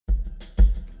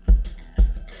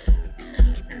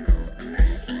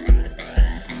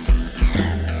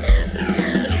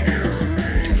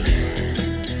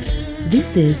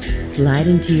This is Slide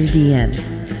Into Your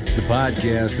DMs, the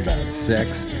podcast about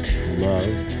sex, love,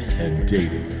 and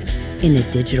dating in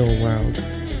a digital world.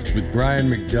 With Brian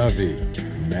McDuffie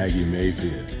and Maggie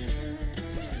Mayfield.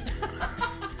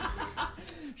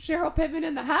 Cheryl Pittman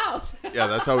in the house. Yeah,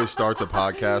 that's how we start the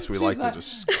podcast. We like to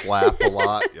just clap a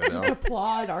lot, you know. Just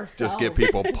applaud ourselves. Just get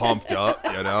people pumped up,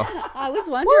 you know. I was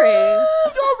wondering.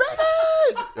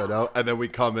 You know, and then we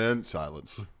come in,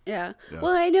 silence. Yeah.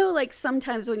 Well, I know like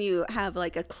sometimes when you have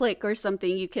like a click or something,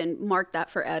 you can mark that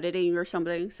for editing or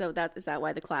something. So is that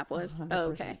why the clap was? 100%. Oh,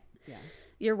 okay. Yeah.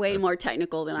 You're way more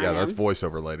technical than I am. Yeah, that's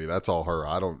voiceover lady. That's all her.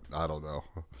 I don't know.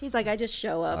 He's like, I just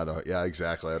show up. Yeah,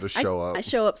 exactly. I just show up. I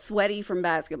show up sweaty from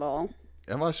basketball.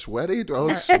 Am I sweaty? Do I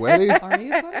look sweaty? Are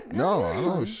you sweaty? No, I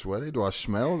don't look sweaty. Do I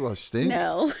smell? Do I stink?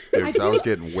 No. Dude, I was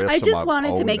getting whiffs. I just of my wanted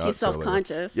to own make you nuts earlier.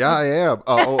 self-conscious. Yeah, I am.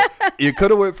 You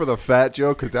could have went for the fat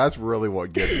joke because that's really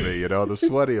what gets me. You know, the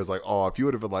sweaty is like, oh, if you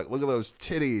would have been like, look at those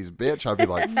titties, bitch, I'd be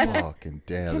like, fucking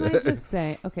damn Can it. I just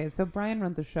say, okay, so Brian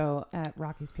runs a show at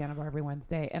Rocky's Piano Bar every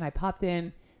Wednesday, and I popped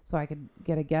in so I could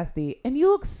get a guestie, and you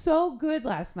look so good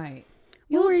last night.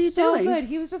 What were you so doing? good.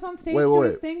 He was just on stage doing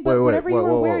his thing, but whatever you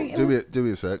were wearing, Do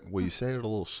me a sec. Will you say it a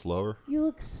little slower? you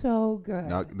look so good.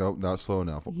 Not slow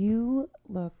enough. You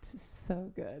looked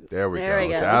so good. There we There go.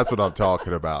 we go. That's what I'm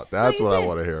talking about. That's No, you what I did.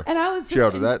 want to hear. And I was just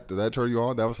Cheryl, did that turn you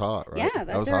on? That was hot, right? Yeah,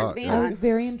 that was turned hot. me Yeah. I on. was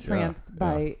very entranced Yeah.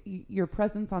 by your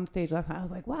presence on stage last night. I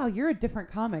was like, wow, you're a different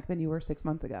comic than you were 6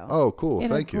 months ago. Oh, cool. In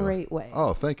Thank a you. great way.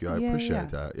 Oh, thank you. I Yeah, appreciate yeah.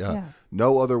 that. Yeah. Yeah.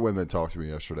 No other women talked to me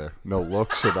yesterday. No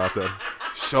looks about them.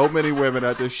 So many women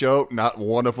at this show. Not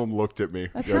one of them looked at me.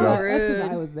 That's you know?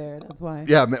 because I was there. That's why.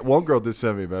 Yeah, man, one girl did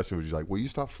send me a message. She's like, will you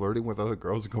stop flirting with other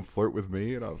girls and come flirt with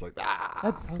me? And I was like,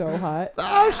 That's so hot.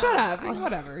 Oh, shut up. Like,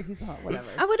 whatever. He's hot. Whatever.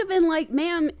 I would have been like,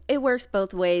 ma'am, it works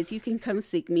both ways. You can come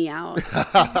seek me out.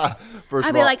 First I'd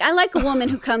of be all, like, I like a woman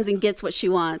who comes and gets what she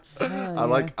wants. I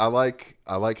like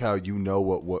how you know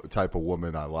what type of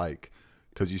woman I like,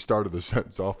 because you started the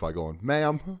sentence off by going,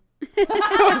 ma'am. You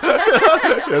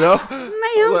know,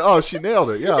 Ma'am. like, oh, she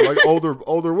nailed it. Yeah, like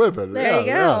older women. There you go.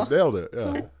 Yeah, nailed it. Yeah.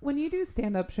 So when you do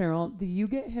stand up, Cheryl, do you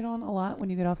get hit on a lot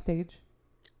when you get off stage?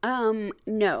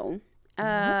 No.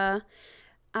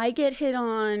 I get hit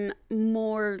on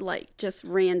more like just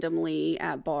randomly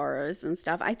at bars and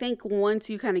stuff. I think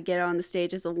once you kind of get on the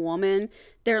stage as a woman,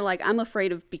 they're like, I'm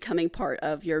afraid of becoming part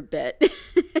of your bit.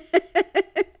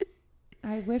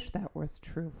 I wish that was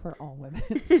true for all women.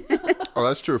 Oh,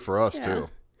 that's true for us too.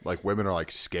 Like women are like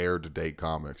scared to date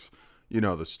comics. You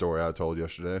know the story I told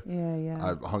yesterday. Yeah.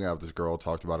 I hung out with this girl,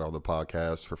 talked about it on the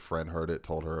podcast. Her friend heard it,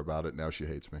 told her about it. Now she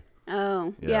hates me.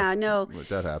 Oh, yeah, no. But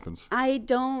that happens. I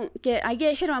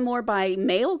get hit on more by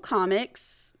male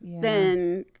comics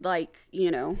than like,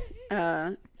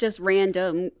 just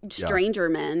random stranger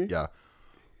men. Yeah.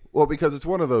 Well, because it's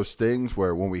one of those things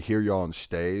where when we hear you on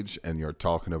stage and you're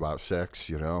talking about sex,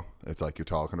 you know, it's like you're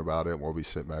talking about it and we'll be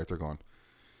sitting back there going,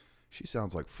 she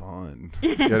sounds like fun.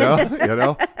 You know,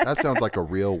 that sounds like a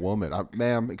real woman.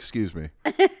 Ma'am, excuse me.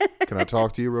 Can I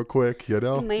talk to you real quick? You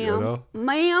know?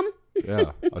 Ma'am.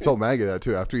 Yeah. I told Maggie that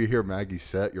too. After you hear Maggie's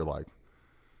set, you're like,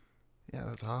 yeah,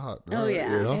 that's hot. Oh, right?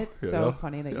 yeah. You know? It's so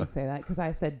funny that you say that, because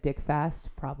I said dick fast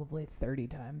probably 30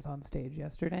 times on stage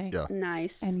yesterday. Yeah.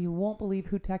 Nice. And you won't believe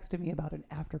who texted me about an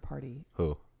after party.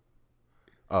 Who?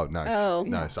 Oh, nice. Oh.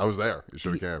 Nice. I was there. You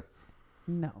should have came.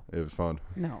 No. It was fun.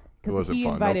 No. It wasn't he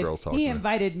fun. invited, No girls talked he to me.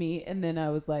 invited me, and then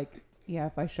I was like, yeah,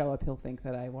 if I show up, he'll think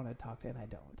that I want to talk to him, and I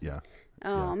don't. Yeah.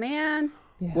 Oh, man.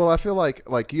 Yeah. Well, I feel like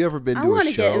you ever been to I a want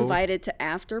to show? get invited to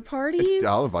after parties.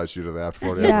 I'll invite you to the after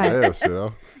party Yeah. after this, you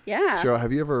know? Yeah. Cheryl,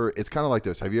 have you ever, it's kind of like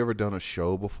this. Have you ever done a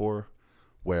show before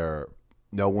where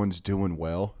no one's doing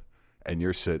well and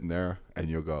you're sitting there and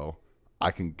you'll go, I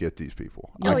can get these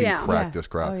people. I can crack this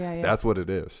crowd. Oh, yeah. That's what it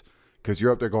is. Because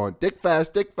you're up there going, dick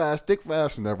fast, dick fast, dick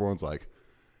fast. And everyone's like,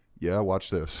 yeah, watch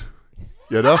this.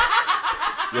 You know?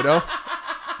 You know?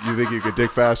 You think you could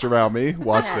dick fast around me?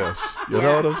 Watch this. You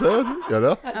know what I'm saying? You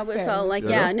know? I was all like,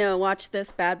 watch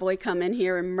this bad boy come in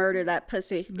here and murder that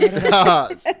pussy. See,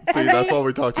 that's why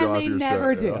we talked to you And after they your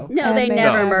never set. do. You know? No, And they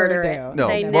never murder do. it. No,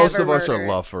 They most never of us are murder it.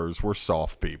 luffers. We're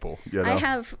soft people. You know?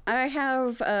 I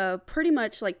have pretty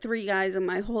much like 3 guys in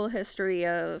my whole history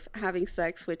of having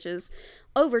sex, which is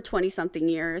over 20-something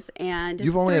years. And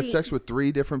You've only had sex with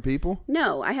 3 different people?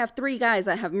 No, I have 3 guys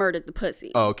that have murdered the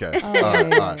pussy. Oh, okay. Oh, All yeah,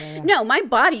 right. yeah. No, my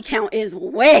body count is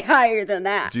way higher than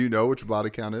that. Do you know which body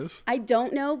count is? I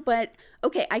don't know, but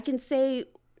okay, I can say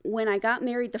when I got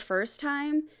married the first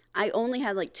time, I only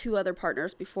had like 2 other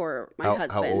partners before my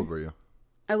husband. How old were you?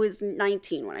 I was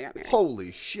 19 when I got married.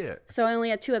 Holy shit. So I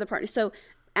only had 2 other partners. So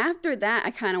after that,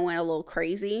 I kind of went a little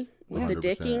crazy with the 100%,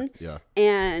 dicking.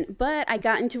 yeah. But I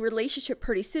got into a relationship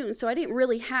pretty soon. So I didn't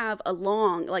really have a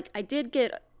long, like I did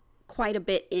get quite a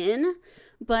bit in,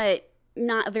 but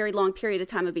not a very long period of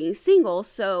time of being single.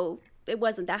 So it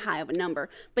wasn't that high of a number.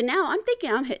 But now I'm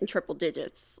thinking I'm hitting triple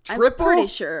digits. Triple? I'm pretty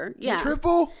sure. Yeah.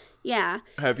 Triple? Yeah.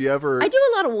 Have you ever? I do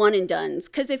a lot of one and dones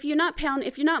because if you're not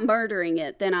murdering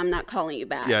it, then I'm not calling you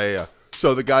back. Yeah.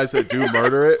 So the guys that do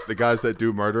murder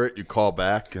it, you call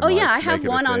back. And I make have it a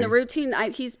one on the thing? routine.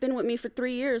 He's been with me for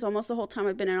 3 years, almost the whole time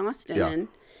I've been in Austin. Yeah. And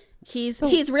he's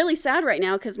really sad right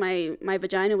now because my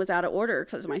vagina was out of order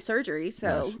because of my surgery.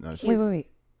 So Nice. Wait.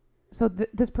 So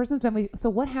this person's been with. So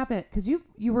what happened? Because you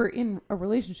were in a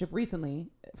relationship recently,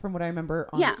 from what I remember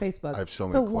on Facebook. I have so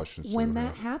many questions. When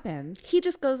that happens, he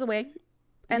just goes away,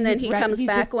 and then he comes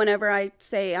back whenever I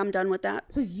say I'm done with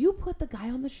that. So you put the guy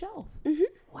on the shelf. Mm-hmm.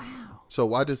 Wow. So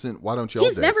why don't y'all?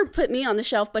 He's date? never put me on the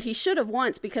shelf, but he should have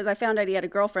once because I found out he had a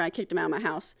girlfriend. I kicked him out of my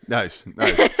house. Nice.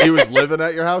 He was living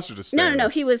at your house or just staying No.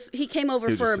 there? He came over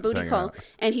He was for a just booty hanging call, out.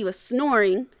 and he was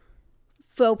snoring.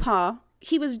 Faux pas.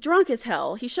 He was drunk as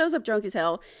hell. He shows up drunk as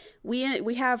hell. We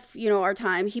have, our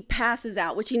time. He passes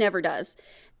out, which he never does.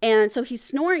 And so he's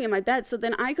snoring in my bed. So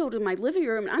then I go to my living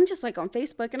room and I'm just like on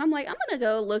Facebook and I'm like, I'm going to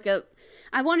go look up.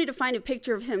 I wanted to find a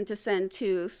picture of him to send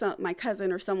to my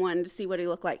cousin or someone to see what he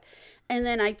looked like. And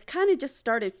then I kind of just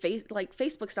started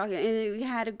Facebook stalking, and he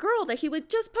had a girl that he was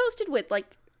just posted with a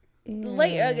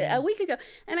week ago.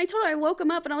 And I woke him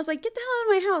up and I was like, get the hell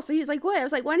out of my house. And he's like, what? I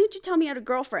was like, why didn't you tell me I had a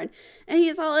girlfriend? And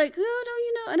he's all like,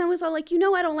 oh, no, and I was all like, I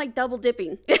don't like double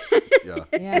dipping.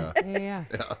 Yeah.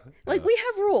 Like we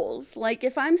have rules. Like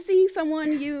if I'm seeing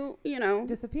someone, you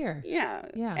Disappear. Yeah.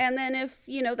 Yeah. And then if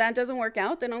that doesn't work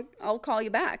out, then I'll call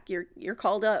you back. You're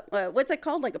called up. What's it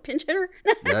called? Like a pinch hitter?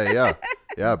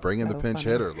 Yeah. Bring in the pinch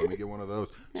funny. hitter. Let me get one of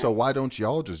those. So why don't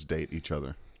y'all just date each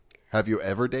other? Have you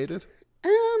ever dated?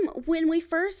 When we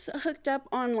first hooked up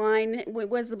online, it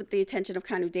was with the intention of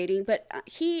kind of dating, but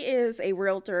he is a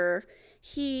realtor.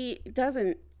 He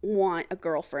doesn't want a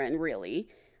girlfriend, really.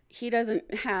 He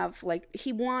doesn't have,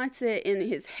 he wants it in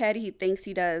his head. He thinks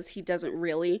he does. He doesn't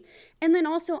really. And then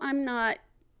also, I'm a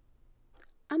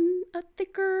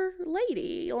thicker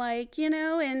lady,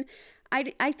 and I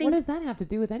think. What does that have to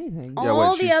do with anything?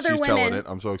 She's telling it.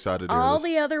 I'm so excited to hear all this.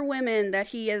 the other women that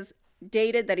he has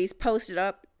dated, that he's posted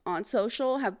up on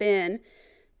social, have been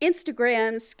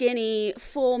Instagram skinny,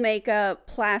 full makeup,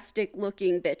 plastic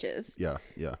looking bitches.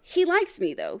 Yeah. He likes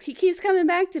me though. He keeps coming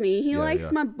back to me. He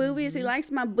likes my boobies. He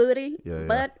likes my booty,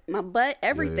 my butt,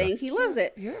 everything. He loves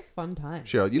it. You're a fun time.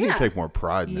 Cheryl, you need to take more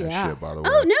pride in that shit, by the way.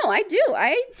 Oh no, I do.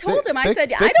 I told him. I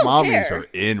said I thick don't mommies care. are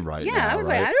in right now. Yeah, I was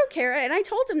right? like, I don't care. And I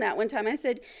told him that one time. I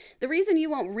said, the reason you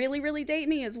won't really, really date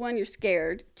me is one, you're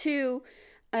scared. Two,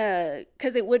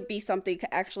 because it would be something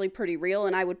actually pretty real,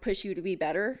 and I would push you to be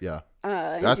better. Yeah.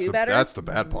 And do better. That's the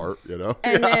bad part,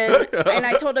 And then, and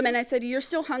I told him, and I said, you're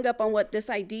still hung up on this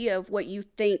idea of what you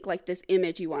think, like this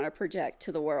image you want to project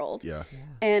to the world. Yeah.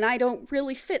 And I don't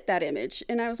really fit that image.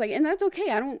 And I was like, and that's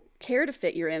okay. I don't care to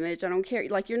fit your image. I don't care.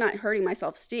 Like, you're not hurting my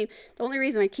self-esteem. The only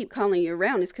reason I keep calling you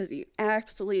around is because you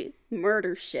absolutely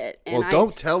murder shit. And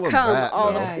don't tell him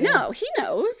that. No, he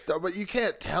knows. But you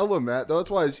can't tell him that.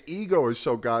 That's why his ego is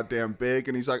so goddamn big,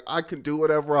 and he's like, I can do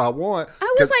whatever I want.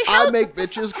 I was like, I make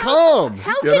bitches come.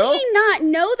 How can he not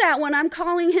know that when I'm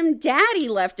calling him daddy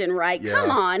left and right? Yeah.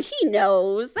 Come on, he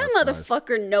knows. That That's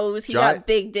motherfucker knows he got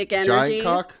big dick energy. Giant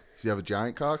cock? Does he have a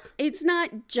giant cock? It's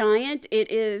not giant. It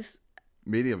is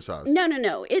medium size.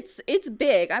 No. It's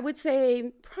big. I would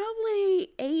say probably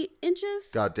 8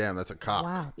 inches. God damn, that's a cock.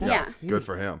 Wow. Yeah. Good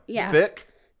for him. Yeah. Thick?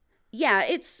 Yeah,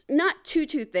 it's not too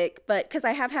thick, but because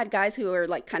I have had guys who are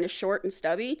like kind of short and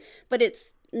stubby, but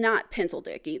it's not pencil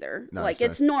dick either. Nice.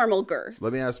 It's normal girth.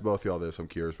 Let me ask both y'all this. I'm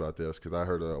curious about this because I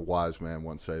heard a wise man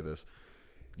once say this.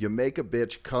 You make a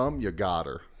bitch come, you got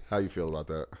her. How you feel about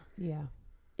that? Yeah.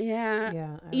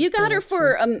 Yeah. You got her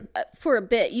for a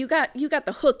bit. You got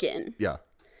the hook in. Yeah.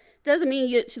 Doesn't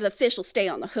mean the fish will stay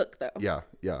on the hook though. Yeah.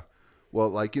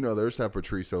 Well, there's that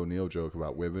Patrice O'Neal joke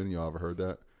about women. Y'all ever heard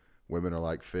that? Women are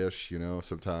like fish,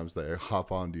 sometimes they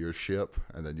hop onto your ship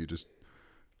and then you just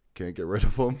can't get rid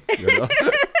of them, Never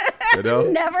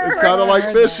It's heard kind of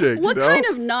like fishing. What kind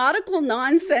of nautical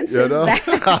nonsense is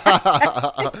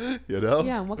that?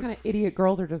 Yeah, and what kind of idiot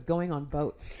girls are just going on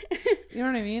boats? You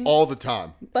know what I mean? All the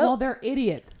time. Well, they're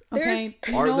idiots. Okay.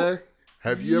 Are they?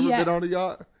 Have you ever been on a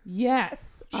yacht?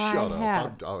 Yes, Shut I up.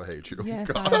 have. I hate you. Yes,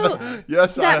 God. So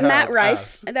yes, I have.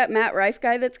 That Matt Rife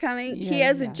guy that's coming, he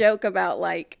has a joke about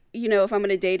like, you know, if I'm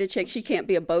gonna date a chick, she can't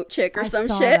be a boat chick or some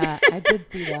saw shit. That. I did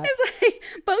see that. It's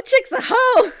like, boat chick's a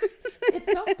hoe.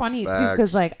 It's so funny too, Facts.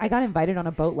 because like I got invited on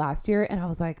a boat last year, and I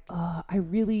was like, I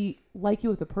really like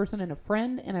you as a person and a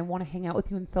friend, and I want to hang out with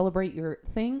you and celebrate your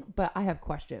thing, but I have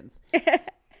questions.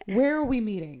 Where are we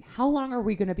meeting? How long are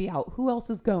we going to be out? Who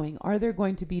else is going? Are there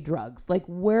going to be drugs? Like,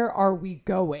 where are we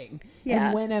going? Yeah.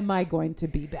 And when am I going to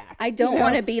be back? I don't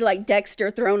want to be like Dexter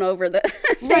thrown over the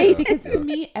Right, because to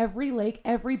me, every lake,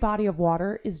 every body of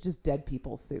water is just dead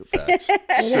people's soup.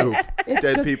 Soup. It's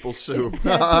Dead just- people's soup. It's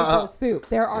dead people's soup.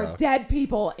 There are dead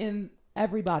people in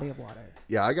every body of water.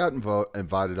 Yeah, I got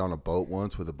invited on a boat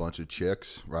once with a bunch of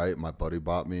chicks, right? My buddy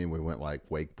bought me, and we went like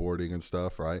wakeboarding and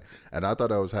stuff, right? And I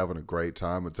thought I was having a great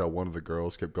time until one of the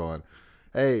girls kept going,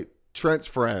 "Hey, Trent's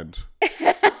friend,"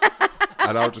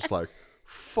 and I was just like,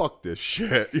 "Fuck this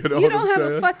shit," you know You what I'm don't have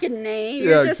saying? a fucking name. Yeah,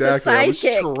 You're just exactly. a I was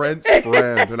sidekick. Trent's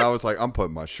friend, and I was like, "I'm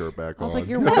putting my shirt back on." I was like,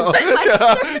 you're you one know?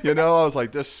 of You know, I was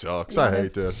like, "This sucks. I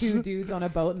hate this." Two dudes on a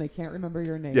boat and they can't remember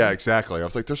your name. Yeah, exactly. I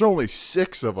was like, "There's only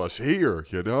 6 of us here,"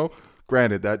 you know.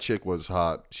 Granted, that chick was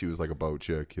hot. She was like a boat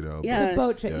chick, you know. Yeah. The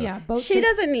boat chick. Yeah, boat She chick.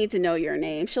 doesn't need to know your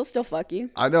name. She'll still fuck you.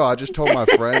 I know. I just told my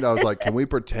friend, I was like, "Can we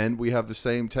pretend we have the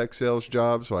same tech sales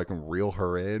job so I can reel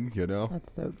her in?" You know.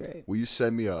 That's so great. Will you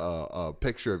send me a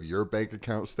picture of your bank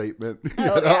account statement? You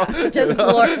Oh, know? yeah. Just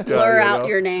blur you out know?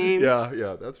 your name.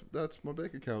 Yeah. That's my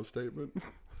bank account statement.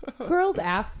 Girls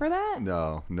ask for that?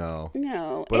 No. No.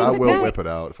 But If I a will guy- whip it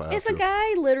out if I have If to. a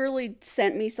guy literally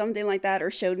sent me something like that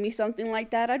or showed me something like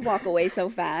that, I'd walk away so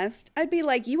fast. I'd be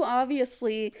like, you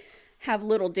obviously have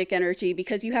little dick energy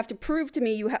because you have to prove to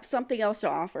me you have something else to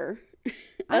offer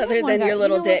I had other one than guy- your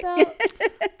little you know dick. what,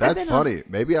 though? That's funny.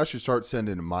 Maybe I should start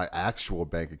sending my actual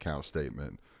bank account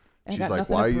statement. I She's got like,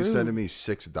 nothing "Why to are you prove." sending me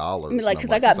 $6?" I mean, like, And I'm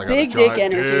 'cause I got 'cause big a dick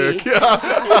giant energy. dick."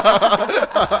 Yeah.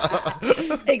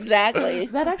 Exactly.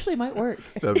 That actually might work.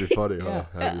 That'd be funny, huh?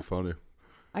 Yeah. That'd be funny.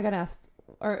 I got asked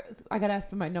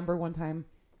for my number one time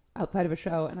outside of a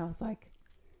show, and I was like,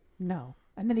 no.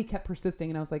 And then he kept persisting,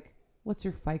 and I was like, what's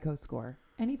your FICO score?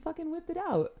 And he fucking whipped it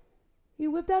out. He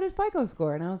whipped out his FICO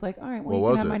score, and I was like, all right, well, What you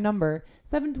can was have it? my number,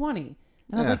 720. And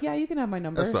I was Yeah. like, yeah, you can have my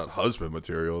number. That's not husband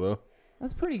material, though.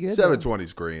 That's pretty good.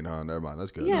 720's green, huh? Never mind. That's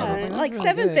good. I Yeah, don't know. like That's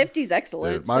really good. 750 is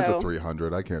excellent. Dude, mine's so. a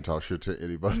 300. I can't talk shit to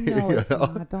anybody. No, you it's know?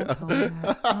 not. Don't tell me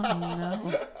that.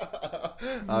 Oh,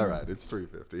 no. All right, it's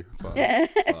 350.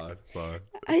 Fine.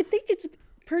 I think it's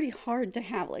pretty hard to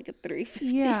have like a 350.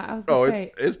 Yeah, I was Oh, going to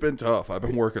say. it's been tough. I've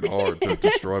been working hard to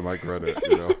destroy my credit.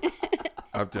 You know,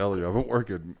 I'm telling you, I've been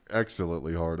working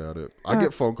excellently hard at it. I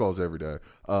get phone calls every day.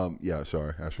 Yeah,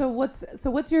 sorry. So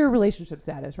what's your relationship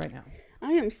status right now?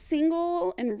 I am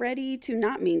single and ready to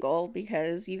not mingle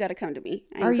because you got to come to me.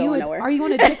 I ain't Are going you nowhere. are you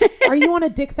on a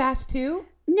dick fast too?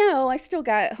 No, I still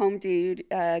got home dude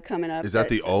coming up. Is that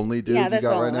the that's- only dude yeah, you that's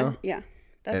got the right only now? one. Yeah,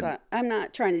 that's And- what I'm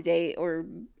not trying to date or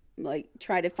like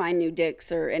try to find new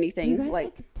dicks or Do anything. you guys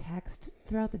like text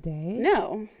throughout the day?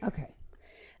 no, Okay.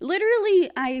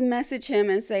 literally, I message him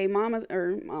and say, "Mama,"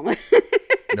 or "Mama."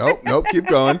 Nope. Keep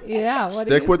going. Yeah. What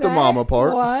do Stick you with the say? mama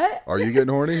part. What? Are you getting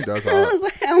horny? That's I hot. was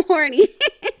like, "I'm horny,"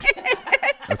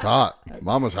 That's hot.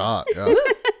 Mama's hot. Yeah.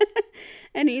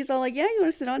 and he's all like, "Yeah, you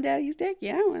want to sit on Daddy's dick?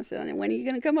 Yeah, I want to sit on it. When are you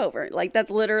gonna come over?" Like that's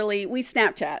literally we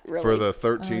Snapchat. Really, For the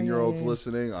 13-year-olds yeah.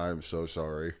 listening, I'm so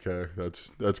sorry. Okay,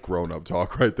 that's grown-up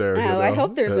talk right there. Oh, you know? I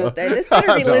hope there's Yeah. no. This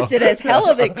better be listed as hell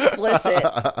of explicit,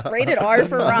 rated R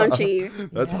for raunchy.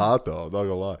 That's hot though. I'm not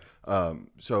gonna lie.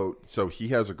 So he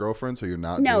has a girlfriend. So you're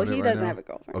not. No, doing it he right doesn't now? have a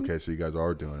girlfriend. Okay, so you guys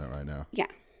are doing it right now. Yeah,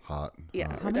 Hot. yeah.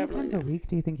 hot. How we're many definitely times a doing it. week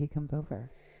do you think he comes over?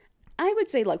 I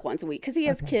would say like once a week because he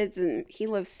has Okay. kids and he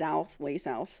lives south, way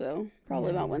south. So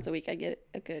probably about once a week I get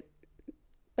a good.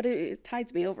 But it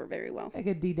tides me over very well. A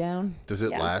good D down. Does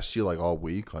it Yeah. last you like all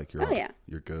week? Like you're. Oh, yeah.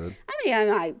 You're good. I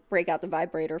mean, I break out the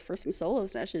vibrator for some solo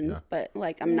sessions, but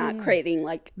like I'm not craving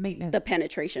like Maintenance. the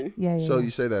penetration. Yeah. So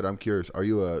you say that. I'm curious. Are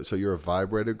you you're a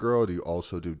vibrator girl? Do you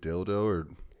also do dildo or?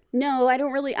 No, I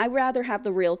don't really. I'd rather have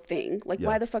the real thing. Like, Yeah.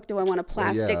 why the fuck do I want a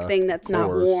plastic yeah, thing that's of not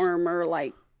course. warm or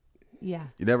like Yeah.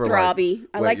 You never throbby? Like,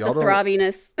 I wait, like the y'all don't-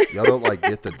 throbbiness. Y'all don't like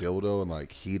get the dildo and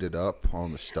like heat it up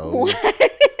on the stove,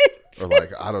 or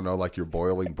like I don't know, like you're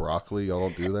boiling broccoli. Y'all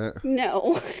don't do that.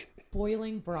 No.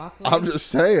 Boiling broccoli. I'm just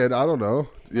saying. I don't know.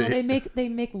 No, they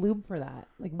make lube for that.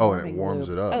 Like Oh, and it warming warms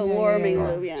lube. it up. Oh, Yeah, warming yeah,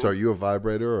 yeah. lube. Yeah. So are you a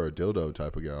vibrator or a dildo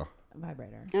type of gal?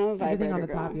 Vibrator. I'm a Everything on vibrator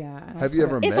the top. girl. Yeah. I don't Have you put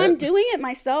ever it- If met? I'm doing it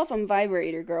myself, I'm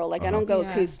vibrator girl. Like I don't go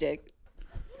Yeah. acoustic.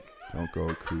 Don't go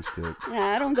acoustic.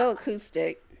 Yeah, I don't go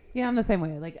acoustic. Yeah, I'm the same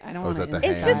way. Like, I don't want is to. that the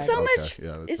It's hand? just so Okay. much. Yeah,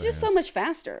 that's It's the just hand. so much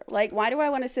faster. Like, why do I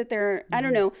want to sit there? I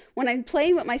don't know. When I'm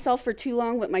playing with myself for too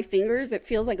long with my fingers, it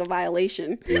feels like a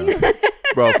violation. Yeah.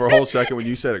 Bro, for a whole second when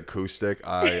you said acoustic,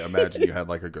 I imagine you had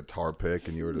like a guitar pick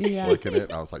and you were just flicking it.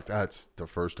 And I was like, that's the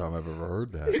first time I've ever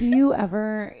heard that. Do you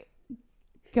ever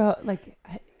go, like,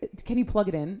 can you plug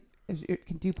it in?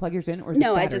 Do you plug yours in? Or is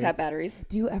No, it I just have batteries? batteries.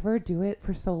 Do you ever do it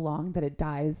for so long that it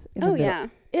dies in the Oh, middle? yeah.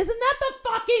 Isn't that the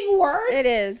fucking worst? It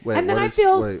is. Wait, And then what I is-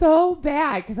 feel wait. so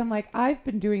bad because I'm like, I've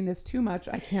been doing this too much.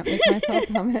 I can't make myself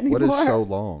come anymore. What is so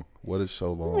long? What is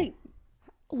so long? Like,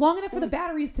 long enough for the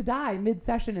batteries to die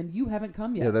mid-session and you haven't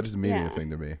come yet? yeah, that doesn't mean Yeah. anything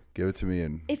to me. Give it to me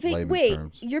in if layman's it,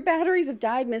 terms. your batteries have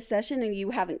died mid-session and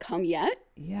you haven't come yet?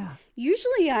 Yeah.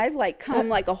 Usually I've like come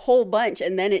like a whole bunch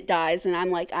and then it dies and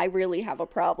I'm like, I really have a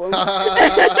problem. No,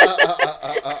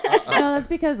 that's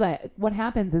because like what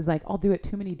happens is like I'll do it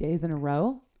too many days in a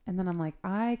row and then I'm like,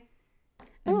 I'm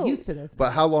used to this.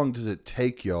 But how long does it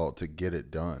take y'all to get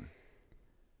it done?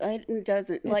 It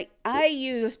doesn't. Like, I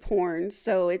use porn,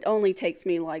 so it only takes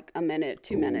me like a minute,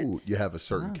 2 minutes. You have a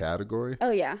certain category?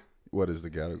 Oh, yeah. What is the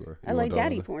category? I You like want to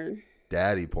daddy delve into- porn.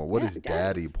 Daddy porn. What Yeah, is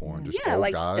daddy dads. porn? Just Yeah, old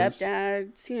like guys?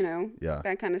 stepdads, you know, Yeah.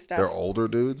 that kind of stuff. They're older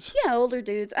dudes? Yeah, older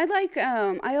dudes. I like,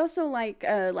 I also like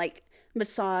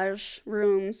massage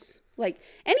rooms, like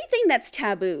anything that's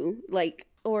taboo, like,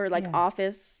 or like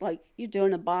office, like you're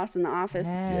doing a boss in the office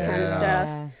kind of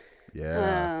stuff.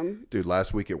 Yeah. Dude,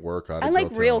 last week at work, I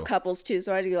like real couples too,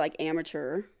 so I do like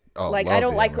amateur. Oh, Like love I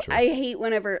don't the like. amateur. I hate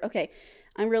whenever. Okay,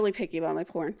 I'm really picky about my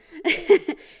porn.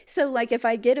 So like if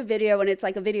I get a video and it's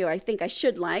like a video I think I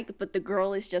should like, but the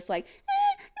girl is just like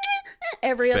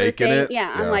every other Faking thing. it?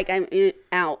 Yeah, Yeah. I'm like I'm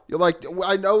out. You're like,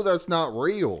 I know that's not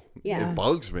real. Yeah. It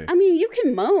bugs me. I mean, you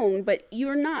can moan, but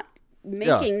you're not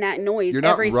making that noise You're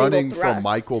not every running single thrust. from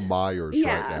Michael Myers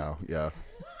Yeah. right now. Yeah.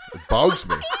 It bugs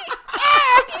me.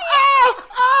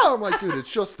 I'm like, dude, it's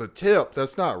just the tip.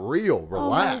 That's not real.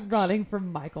 Relax. I'm running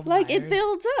from Michael Like Myers. it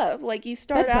builds up. Like you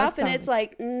start That does off and sound- it's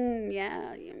like,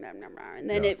 yeah, and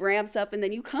then it ramps up and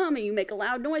then you come and you make a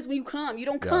loud noise when you come. You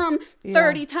don't come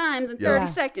 30 times in 30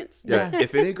 seconds. Yeah,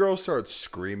 if any girl starts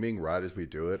screaming right as we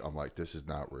do it, I'm like, this is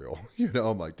not real. You know,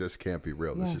 I'm like, this can't be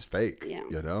real. This is fake. Yeah.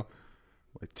 You know,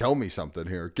 like, tell me something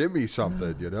here. Give me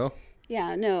something. You know.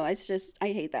 Yeah, no, it's just I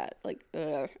hate that. Like,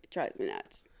 it drives me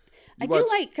nuts. You do watch,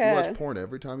 like you watch porn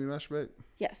every time you masturbate.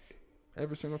 yes,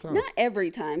 Every single time. not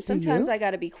every time. Sometimes you? I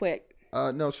got to be quick.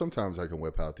 No, sometimes I can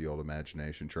whip out the old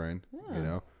imagination train. You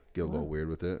know, get a little weird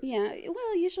with it. Yeah,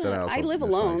 well, usually Then I also I live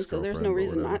miss my alone, so there's no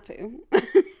reason ex-girlfriend or not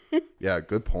to. Yeah,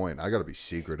 good point. I got to be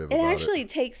secretive It about actually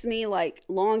takes me like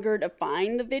longer to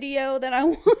find the video that I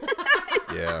want it.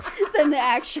 Yeah. than the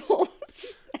actual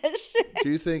session. Do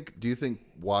you think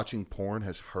watching porn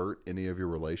has hurt any of your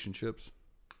relationships?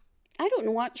 I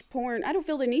don't watch porn. I don't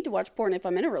feel the need to watch porn if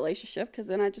I'm in a relationship because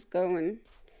then I just go and.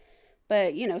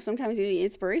 But you know, sometimes you need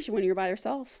inspiration when you're by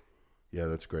yourself. Yeah,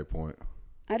 that's a great point.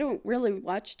 I don't really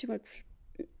watch too much.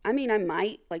 I mean, I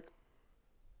might like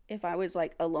if I was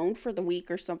like alone for the week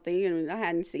or something and I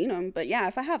hadn't seen him. But yeah,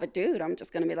 if I have a dude, I'm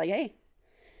just gonna be like, hey,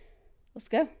 let's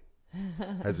go.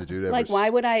 Has a dude ever Like,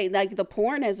 why would I like the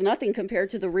porn has nothing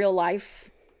compared to the real life.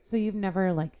 So you've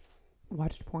never like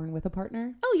watched porn with a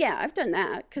partner? Oh yeah, I've done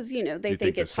that because you know do they you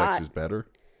think the it's sex hot. is better?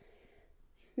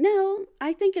 No,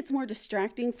 I think it's more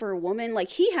distracting for a woman. Like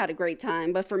he had a great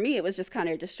time, but for me it was just kind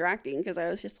of distracting because I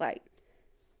was just like,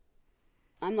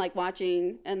 I'm like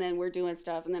watching and then we're doing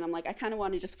stuff and then I'm like, I kind of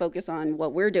want to just focus on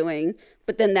what we're doing,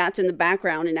 but then that's in the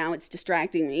background and now it's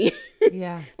distracting me.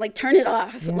 Yeah. Like turn it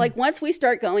off. Yeah. Like once we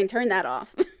start going, turn that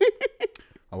off.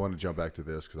 I want to jump back to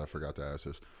this because I forgot to ask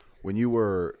this. When you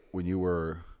were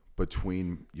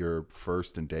between your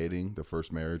first and dating, the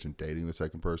first marriage and dating the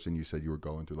second person, you said you were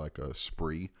going through like a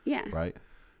spree. Yeah. Right?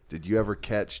 Did you ever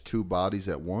catch two bodies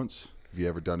at once? Have you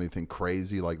ever done anything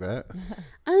crazy like that?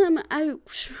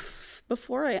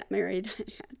 Before I got married, I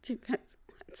had two guys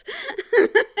at once.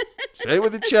 Say it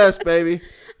with your chest, baby.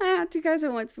 I had two guys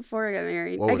at once before I got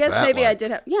married. What I was guess that maybe I like?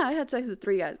 did have. Yeah, I had sex with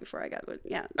 3 guys before I got with.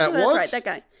 Yeah, At so that's once? right. That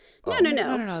guy.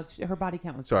 No. No. It's, her body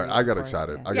count was. Sorry, 3 I got before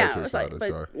excited. yeah. I Yeah, got too it was like, excited. but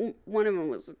Sorry. one of them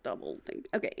was a double thing.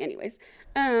 Okay, anyways.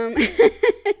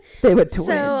 They were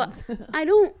twins. So I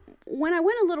don't. When I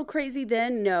went a little crazy,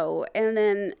 then no, and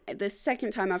then the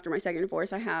second time after my second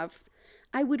divorce, I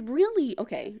would really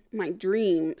my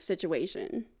dream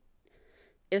situation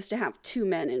is to have 2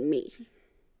 men and me.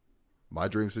 My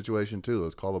dream situation too.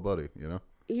 Let's call a buddy. You know.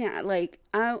 Yeah, like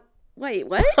wait,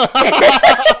 what?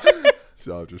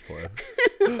 So I'm just playing.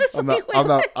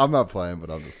 I'm not playing, but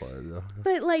I'm just playing. Yeah.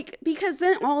 But like, because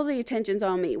then all the attention's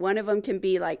on me. One of them can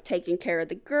be like taking care of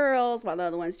the girls while the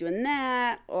other one's doing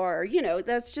that, or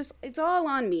that's just, it's all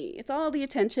on me. It's all the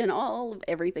attention, all of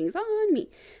everything's on me.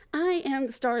 I am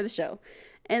the star of the show,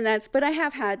 and but I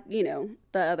have had the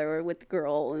other with the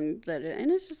girl, and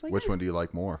it's just like, which one do you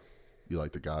like more? You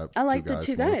like the guy? I like the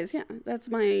two guys. Yeah, that's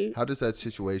my. How does that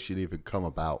situation even come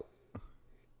about?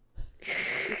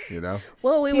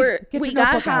 Well, we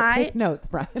got high. Take notes,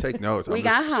 Brian. Take notes. We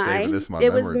got high. It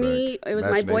was me. It was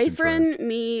my boyfriend,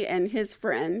 me, and his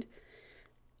friend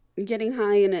getting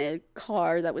high in a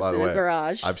car that was in a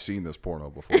garage. I've seen this porno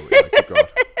before. Keep going.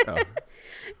 Yeah.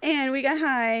 And we got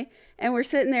high, and we're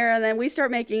sitting there, and then we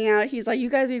start making out. He's like, "You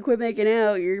guys need to quit making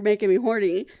out. You're making me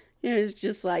horny." And it's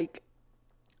just like,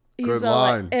 good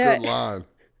line. Good line.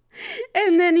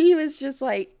 And then he was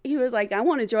like, "I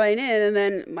want to join in." And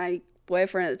then my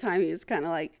boyfriend at the time, he was kind of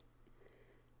like,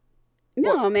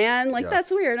 "No, man, like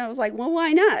that's weird." And I was like, "Well,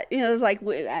 why not?" It was like,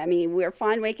 we're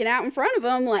fine making out in front of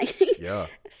him, like. Yeah.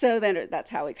 So then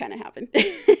that's how it kind of happened.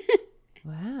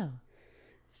 Wow.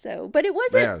 So, but it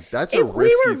wasn't. Man, that's a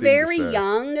risky we were thing very to say.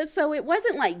 young, so it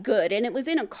wasn't like good, and it was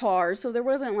in a car, so there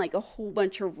wasn't like a whole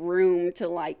bunch of room to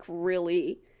like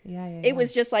really. Yeah. It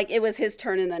was just like it was his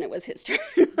turn, and then it was his turn.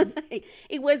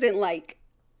 It wasn't like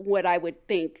what I would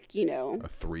think, a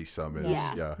threesome is,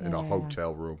 in a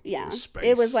hotel room. Yeah, space.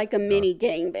 it was like a mini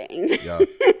gangbang. Yeah.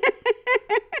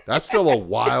 That's still a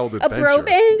wild adventure. A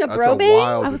bro bang?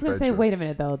 I was going to say, wait a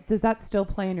minute, though. Does that still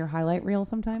play in your highlight reel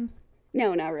sometimes?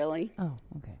 No, not really. Oh,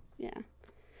 okay. Yeah.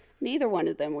 Neither one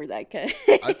of them were that good.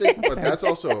 I think, but that's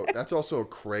also a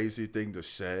crazy thing to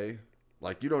say.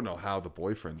 Like, you don't know how the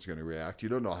boyfriend's going to react. You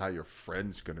don't know how your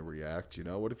friend's going to react.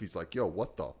 What if he's like, "Yo,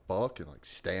 what the fuck?" and like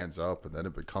stands up, and then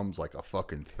it becomes like a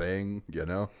fucking thing,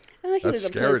 That's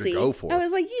scary to go for. I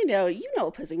was like, you know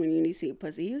a pussy when you see a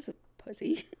pussy. He was a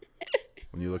pussy.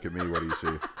 When you look at me, what do you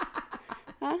see?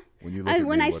 Huh?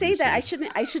 When I say that,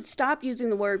 I should stop using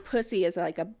the word pussy as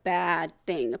like a bad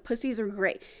thing. Pussies are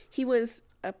great. He was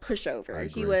a pushover.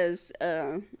 He was,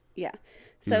 yeah.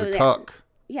 He was a cuck.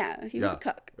 Yeah, he was a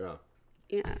cuck. Yeah.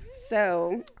 Yeah.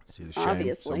 So, see the shame.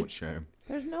 obviously. So much shame.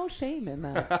 There's no shame in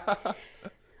that.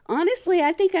 Honestly,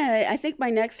 I think my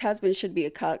next husband should be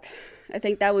a cuck. I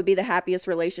think that would be the happiest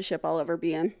relationship I'll ever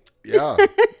be in. Yeah.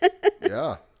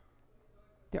 Yeah.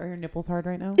 Are your nipples hard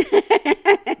right now?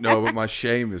 No, but my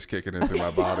shame is kicking into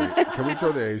my body. Can we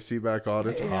turn the AC back on?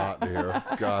 It's hot in here.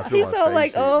 God, I feel he's all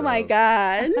like, "Oh my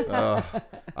God."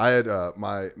 I had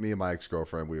me and my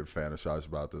ex-girlfriend, we would fantasize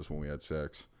about this when we had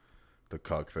sex, the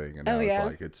cuck thing, and it's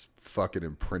like it's fucking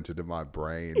imprinted in my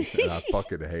brain, and I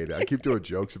fucking hate it. I keep doing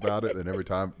jokes about it, and every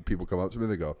time people come up to me,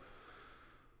 they go,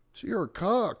 "So you're a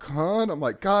cuck, huh?" And I'm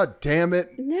like, "God damn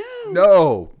it,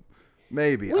 no."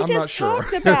 Maybe. I'm not sure.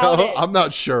 Talked about it. I'm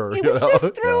not sure. It was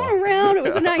just thrown around. It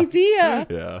was an idea.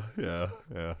 Yeah.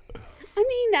 I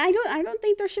mean, I don't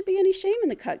think there should be any shame in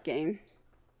the cuck game.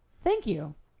 Thank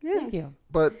you. Yeah. Thank you.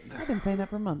 But I've been saying that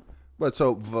for months. But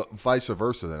so vice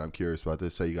versa then, I'm curious about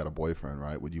this. Say you got a boyfriend,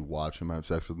 right? Would you watch him have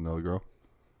sex with another girl?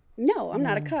 No, I'm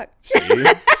not a cuck.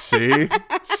 See?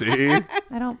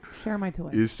 I don't share my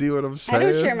toys. You see what I'm saying?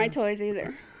 I don't share my toys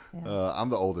either. Yeah. I'm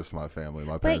the oldest in my family.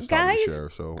 My parents taught me to share,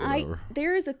 so whatever.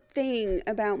 There is a thing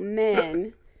about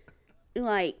men,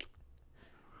 like,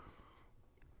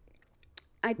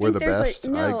 I think we're the there's best.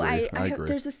 I agree.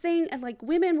 there's this thing, and like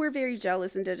women, we're very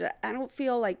jealous, and I don't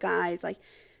feel like guys, like,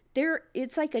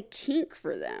 it's like a kink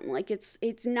for them. Like,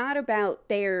 it's not about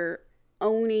their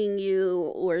owning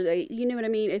you or you know what I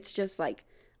mean? It's just like,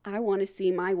 I want to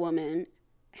see my woman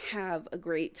have a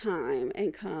great time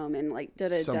and come and like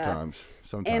sometimes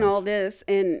and all this,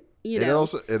 and it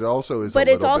also is, but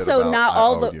it's also not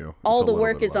all the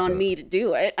work is on that. me to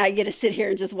do it. I get to sit here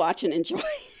and just watch and enjoy.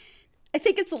 I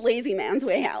think it's the lazy man's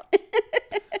way out.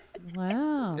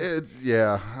 Wow.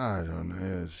 I don't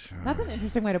know. That's an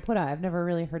interesting way to put it. I've never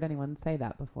really heard anyone say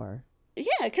that before. Yeah,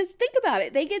 because think about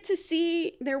it. They get to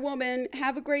see their woman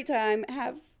have a great time,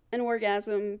 have an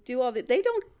orgasm, do all that. They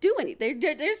don't do anything.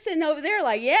 They're sitting over there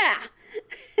like, yeah.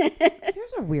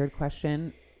 Here's a weird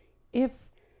question. If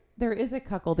there is a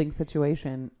cuckolding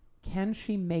situation, can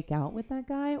she make out with that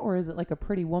guy, or is it like a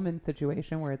Pretty Woman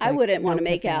situation where it's I like, wouldn't want to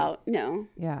make kissing? out. No.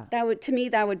 Yeah. To me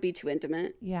that would be too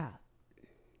intimate. Yeah.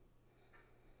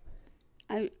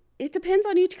 It depends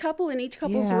on each couple and each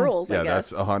couple's rules, I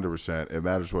guess. Yeah, that's 100%. It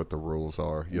matters what the rules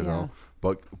are, you know.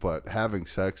 But having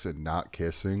sex and not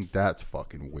kissing, that's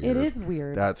fucking weird. It is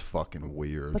weird. That's fucking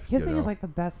weird. But kissing is like the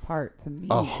best part to me.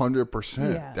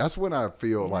 100%. Yeah. That's when I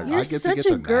feel like You're I get to such get a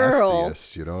the girl.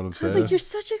 nastiest. You know what I'm I was saying? like, you're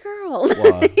such a girl.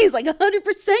 Why? He's like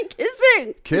 100%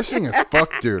 kissing. Kissing is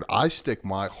fuck, dude. I stick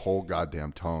my whole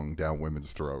goddamn tongue down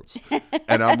women's throats.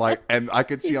 And I'm like, and I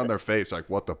could see on their face, like,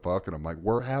 what the fuck? And I'm like,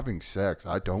 we're having sex.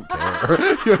 I don't care.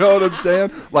 You know what I'm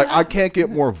saying? Like, I can't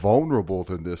get more vulnerable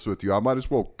than this with you. I might as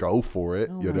well go for it,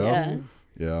 you know? Yeah.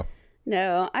 Yeah.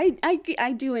 No,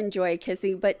 I do enjoy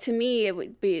kissing, but to me, it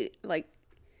would be like,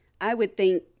 I would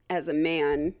think as a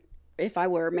man, if I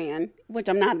were a man, which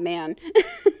I'm not a man,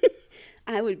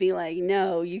 I would be like,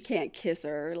 no, you can't kiss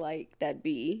her. Like, that'd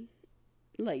be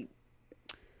like,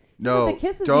 No, But the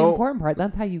kiss is the don't. important part.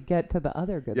 That's how you get to the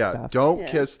other good Yeah, stuff. don't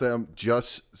Yeah. kiss them.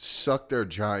 Just suck their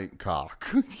giant cock.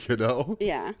 You know?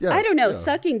 yeah. Yeah, I don't know. yeah.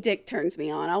 Sucking dick turns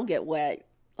me on. I'll get wet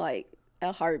like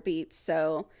a heartbeat.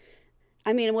 So,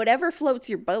 I mean, whatever floats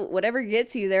your boat, whatever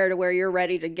gets you there to where you're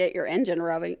ready to get your engine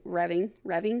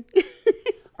revving.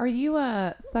 Are you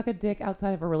a suck a dick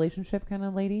outside of a relationship kind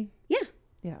of lady? Yeah.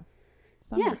 Yeah.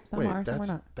 Some, Yeah. some Wait, are, some are that's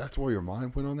not. that's where your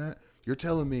mind went on that? You're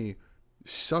telling me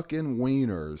sucking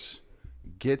wieners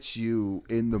gets you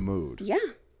in the mood? Yeah.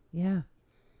 Yeah.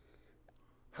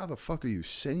 How the fuck are you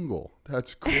single?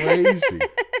 That's crazy.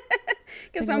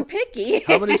 Because I'm picky.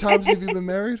 How many times have you been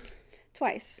married?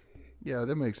 Twice. Yeah,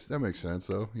 that makes sense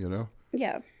though, you know.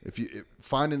 Yeah. If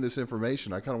finding this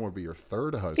information, I kind of want to be your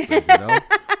third husband, you know.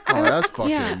 Oh, that's fucking.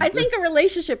 Yeah. I think a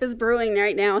relationship is brewing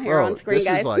right now here Bro, on screen, this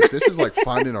guys. is like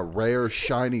finding a rare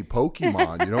shiny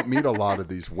Pokemon. You don't meet a lot of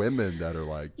these women that are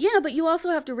like, Yeah, but you also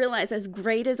have to realize, as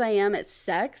great as I am at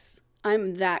sex,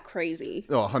 I'm that crazy.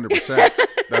 oh, 100%.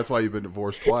 That's why you've been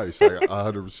divorced twice. Like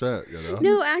 100%. You know.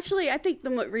 No, actually, I think the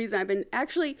reason I've been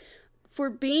for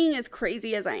being as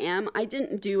crazy as I am, I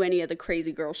didn't do any of the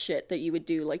crazy girl shit that you would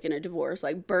do like in a divorce,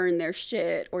 like burn their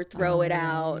shit or throw it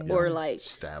out or like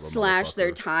Stab a slash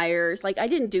their motherfucker. tires. Like I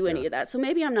didn't do any of that. So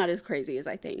maybe I'm not as crazy as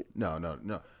I think. No.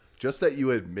 Just that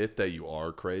you admit that you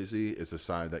are crazy is a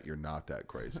sign that you're not that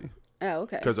crazy. Oh,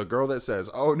 okay. Because a girl that says,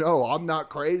 "Oh no, I'm not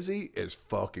crazy," is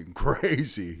fucking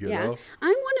crazy. You know. I'm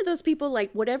one of those people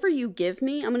like whatever you give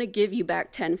me, I'm gonna give you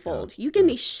back tenfold. You give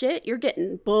me shit, you're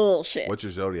getting bullshit. What's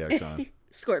your zodiac sign?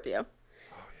 Scorpio.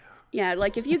 Oh yeah. Yeah,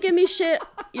 like if you give me shit,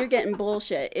 you're getting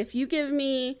bullshit. If you give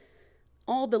me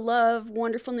all the love,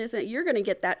 wonderfulness, you're gonna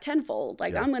get that tenfold.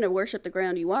 Like Yeah. I'm gonna worship the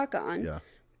ground you walk on. Yeah.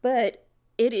 But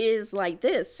it is like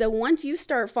this. So once you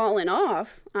start falling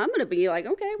off, I'm gonna be like,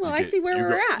 okay, well, I see where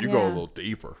we're at. You go a Yeah. little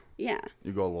deeper. Yeah.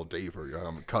 You go a little deeper. You're like,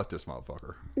 I'm gonna cut this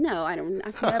motherfucker. No, I don't.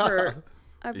 I've never.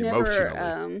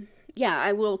 Emotionally. Yeah,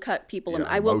 I will cut people. Yeah,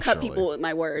 I will cut emotionally. people with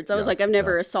my words. I was Yeah, like, I've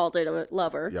never assaulted a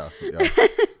lover. Yeah.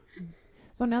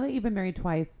 So now that you've been married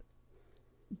twice,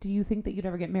 do you think that you'd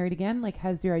ever get married again? Like,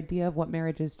 has your idea of what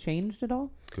marriage has changed at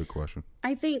all? Good question.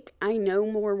 I think I know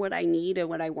more what I need and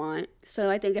what I want. So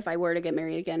I think if I were to get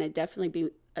married again, it'd definitely be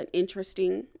an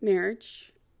interesting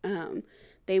marriage.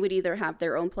 They would either have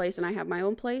their own place and I have my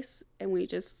own place, and we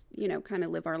just, kind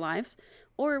of live our lives.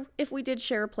 Or if we did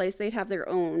share a place, they'd have their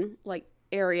own like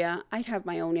area. I'd have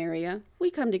my own area. We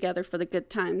come together for the good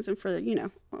times and for,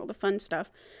 all the fun stuff.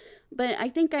 But I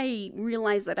think I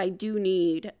realize that I do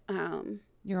need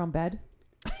Your own bed?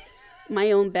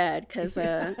 my own bed because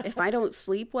if I don't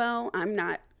sleep well, I'm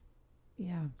not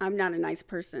Yeah. a nice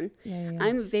person. Yeah.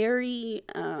 I'm very,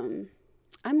 I'm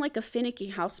like a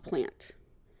finicky houseplant.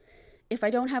 If I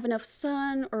don't have enough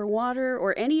sun or water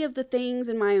or any of the things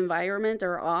in my environment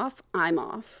are off, I'm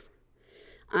off.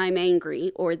 I'm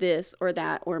angry or this or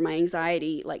that or my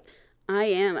anxiety. Like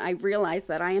I realize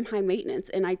that I am high maintenance,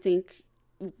 and I think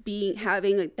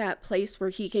having that place where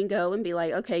he can go and be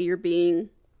like, okay, you're being,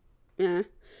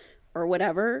 or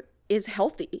whatever is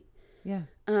healthy. Yeah.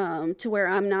 To where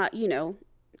I'm not,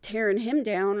 tearing him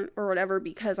down or whatever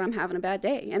because I'm having a bad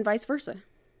day, and vice versa.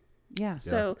 Yeah.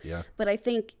 So, yeah. But I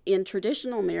think in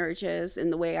traditional marriages, in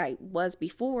the way I was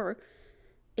before,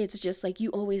 it's just like you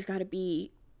always got to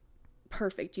be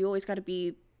perfect. You always got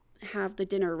to have the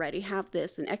dinner ready, have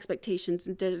this and expectations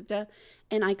and da-da-da.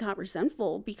 And I got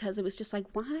resentful because it was just like,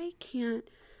 why can't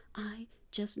I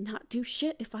just not do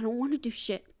shit if I don't want to do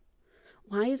shit?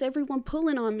 Why is everyone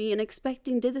pulling on me and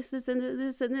expecting this and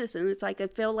this and this? And it's like, I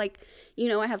feel like,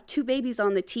 I have 2 babies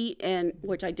on the teat, and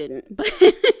which I didn't, but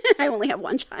I only have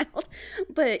 1 child.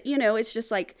 But, it's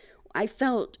just like, I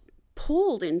felt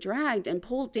pulled and dragged and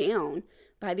pulled down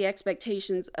by the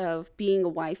expectations of being a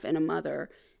wife and a mother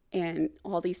and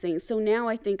all these things. So now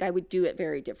I think I would do it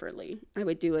very differently. I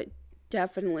would do it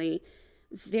definitely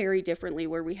very differently,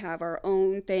 where we have our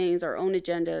own things, our own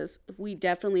agendas. We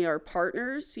definitely are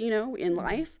partners, you know, in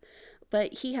life,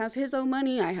 but he has his own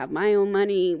money. I have my own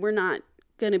money. We're not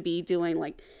going to be doing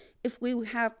like, if we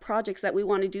have projects that we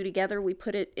want to do together, we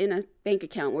put it in a bank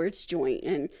account where it's joint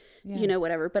and, you know,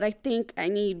 whatever. But I think I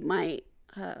need my,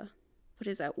 what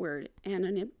is that word?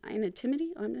 Anonymity?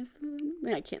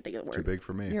 I can't think of the word. Too big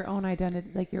for me. Your own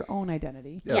identity, like your own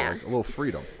identity. Yeah. Like a little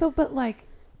freedom. So, but like,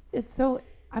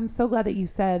 I'm so glad that you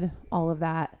said all of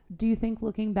that. Do you think,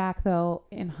 looking back though,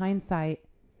 in hindsight,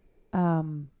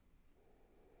 that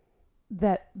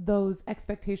those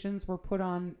expectations were put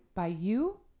on by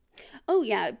you? Oh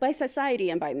yeah, by society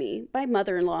and by me, by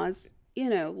mother-in-laws, you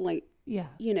know, like,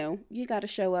 you know, you got to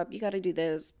show up, you got to do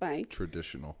this, by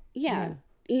traditional. Yeah,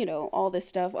 you know, all this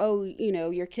stuff. Oh, you know,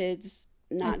 your kid's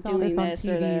not doing this on this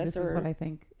TV. or this, this or is what I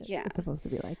think it's supposed to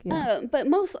be like. But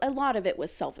a lot of it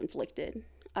was self-inflicted,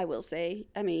 I will say.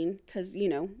 I mean, because, you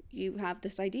know, you have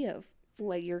this idea of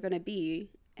what you're going to be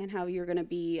and how you're going to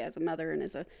be as a mother and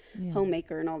as a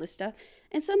homemaker and all this stuff.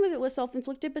 And some of it was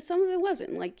self-inflicted, but some of it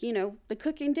wasn't. Like, you know, the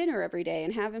cooking dinner every day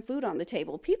and having food on the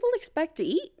table. People expect to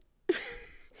eat.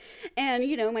 And,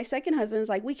 you know, my second husband's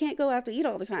like, we can't go out to eat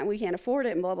all the time. We can't afford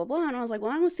it and blah, blah, blah. And I was like,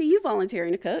 well, I don't see you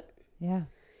volunteering to cook. Yeah.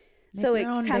 So it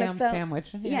kind of fell.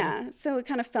 Sandwich. So it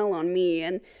kind of fell on me.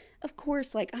 And of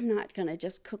course, like, I'm not going to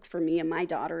just cook for me and my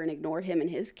daughter and ignore him and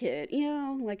his kid. You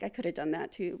know, like, I could have done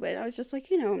that too. But I was just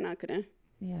like, you know, I'm not going to.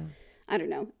 Yeah. I don't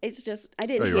know. It's just, I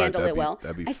didn't handle it well.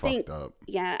 That'd be fucked up.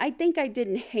 Yeah, I think I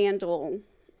didn't handle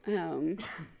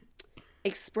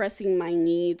expressing my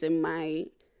needs and my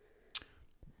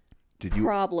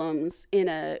problems in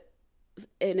a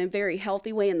very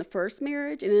healthy way in the first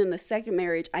marriage. And in the second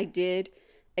marriage, I did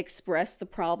express the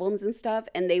problems and stuff,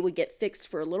 and they would get fixed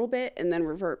for a little bit and then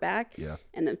revert back. Yeah.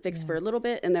 And then fixed for a little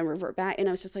bit and then revert back. And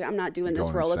I was just like, I'm not doing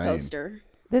this roller coaster.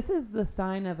 This is the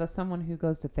sign of someone who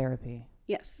goes to therapy.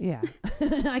 Yes. Yeah.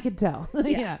 I could tell.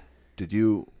 Yeah. Did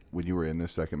you, when you were in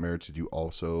this second marriage, did you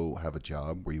also have a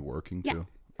job? Were you working too?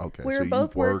 Okay. We were so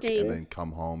both you work working. and then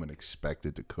come home and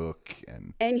expected to cook.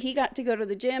 And he got to go to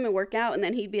the gym and work out. And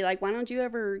then he'd be like, why don't you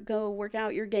ever go work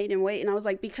out? You're gaining weight. And I was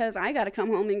like, because I got to come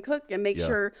home and cook and make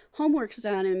sure homework's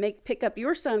done and pick up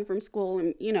your son from school.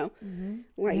 And, you know,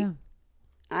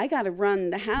 I got to run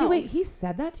the house. Hey, wait, he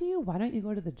said that to you? Why don't you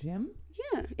go to the gym?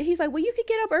 Yeah. He's like, well, you could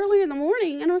get up earlier in the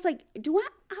morning. And I was like, I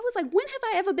was like, when have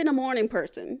I ever been a morning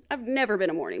person? I've never been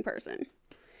a morning person.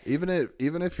 Even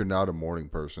if you're not a morning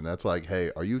person, that's like,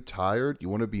 hey, are you tired? You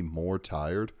want to be more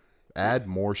tired? Add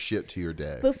more shit to your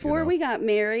day. Before we got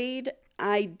married,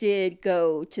 I did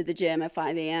go to the gym at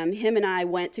 5 a.m. Him and I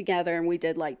went together and we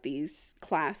did like these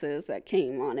classes that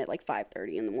came on at like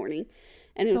 5:30 in the morning.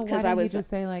 And it was because I was just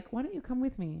say like, why don't you come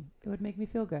with me? It would make me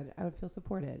feel good. I would feel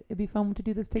supported. It'd be fun to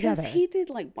do this together. Because he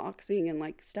did like boxing and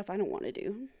like stuff I don't want to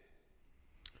do.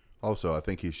 Also, I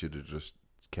think he should have just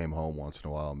came home once in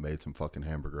a while and made some fucking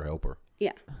hamburger helper.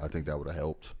 Yeah. I think that would have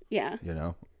helped. Yeah. You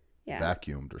know? Yeah.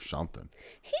 Vacuumed or something.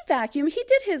 He vacuumed. He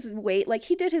did his weight. Like,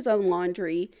 he did his own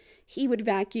laundry. He would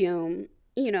vacuum,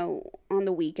 you know, on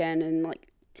the weekend, and like,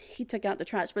 he took out the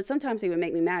trash. But sometimes he would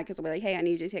make me mad because I'd be like, hey, I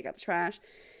need you to take out the trash.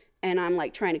 And I'm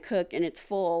like trying to cook and it's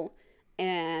full.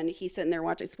 And he's sitting there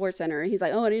watching SportsCenter. And he's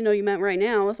like, oh, I didn't know you meant right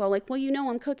now. So I'm like, well, you know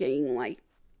I'm cooking. Like,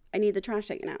 I need the trash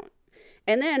taken out.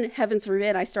 And then, heavens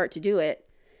forbid, I start to do it.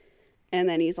 And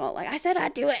then he's all like, I said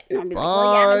I'd do it. And I'll be like,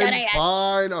 well, yeah, I haven't done it yet.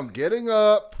 Fine, I'm getting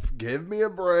up. Give me a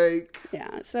break.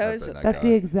 Yeah, so it's just... That's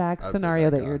the exact scenario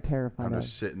that you're terrified of. I'm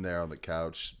just sitting there on the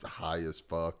couch, high as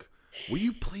fuck. Will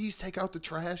you please take out the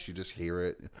trash? You just hear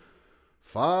it.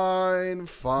 Fine.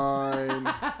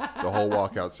 The whole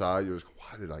walk outside, you're just,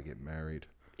 why did I get married?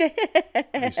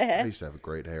 I used to have a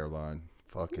great hairline.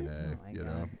 Fucking A, you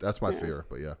know? That's my fear,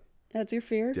 but yeah. That's your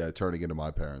fear? Yeah, turning into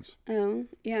my parents. Oh,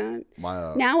 yeah.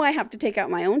 Now I have to take out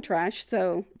my own trash,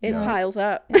 so it piles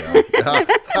up. Yeah.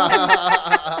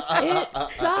 It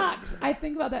sucks. I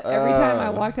think about that every time I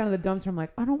walk down to the dumpster. I'm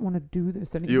like, I don't want to do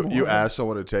this anymore. You ask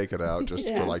someone to take it out just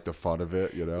for like the fun of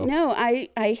it, you know? No,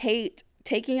 I hate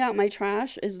taking out my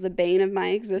trash is the bane of my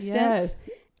existence. Yes.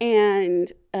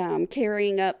 And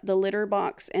carrying up the litter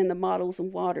box and the bottles of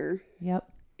water.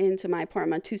 Into my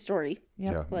apartment, 2-story.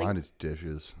 Yeah, mine is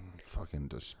dishes. Fucking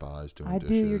despise doing dishes.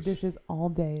 I do your dishes all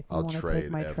day. If I'll you trade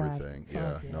take my everything.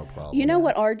 Trash. Yeah, no problem. You know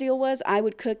what our deal was? I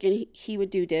would cook and he would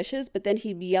do dishes, but then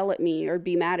he'd yell at me or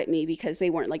be mad at me because they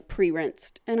weren't like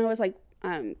pre-rinsed. And I was like,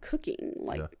 I'm cooking.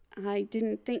 Like, I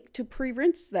didn't think to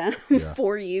pre-rinse them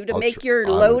for you to make your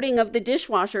loading of the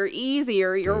dishwasher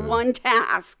easier, your one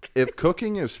task. If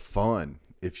cooking is fun,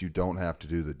 if you don't have to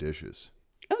do the dishes.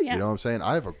 Oh, yeah. You know what I'm saying?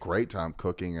 I have a great time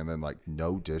cooking and then like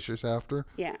no dishes after.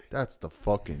 Yeah. That's the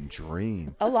fucking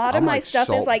dream. A lot of my stuff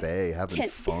is Salt like Bae, having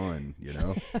fun, you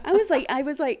know? I was like,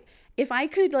 if I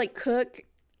could like cook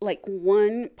like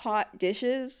one pot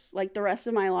dishes like the rest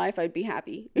of my life, I'd be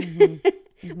happy.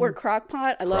 Or crock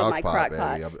pot. I love my crock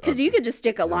pot because you could just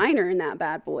stick a liner in that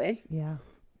bad boy. Yeah.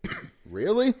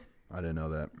 Really? I didn't know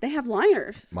that. They have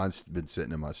liners. Mine's been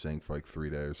sitting in my sink for like 3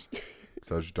 days.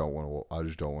 So I just don't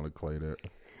want to clean it.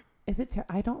 Is it?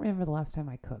 I don't remember the last time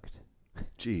I cooked.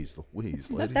 Jeez Louise,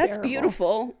 lady. That's terrible.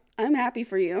 beautiful. I'm happy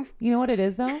for you. You know what it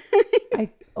is though? I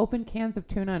open cans of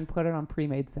tuna and put it on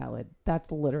pre-made salad.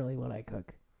 That's literally what I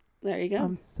cook. There you go.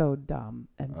 I'm so dumb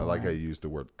and I like how bland. you used the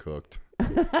word cooked.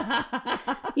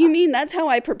 You mean that's how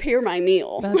I prepare my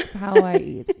meal? That's how I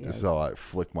eat. This Yes. is how I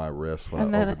flick my wrist when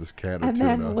And I then- open this can of And tuna.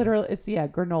 then literally, it's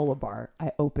granola bar.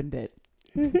 I opened it.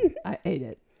 I ate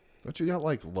it. Don't you got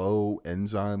like low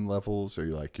enzyme levels, or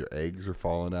like your eggs are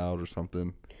falling out or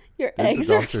something? Your Did eggs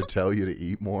the are. doctor tell you to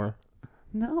eat more?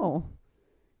 No.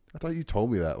 I thought you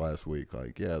told me that last week.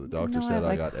 Like, yeah, the doctor No, said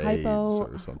I have, got like, AIDS hypo.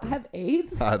 or something. I have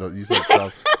AIDS. I don't. You said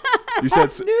something. You said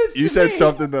That's news you to said me.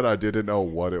 something that I didn't know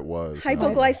what it was. And I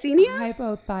was like, Hypoglycemia?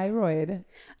 Hypothyroid.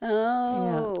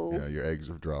 Oh. yeah, your eggs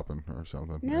are dropping or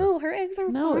something. No, her eggs are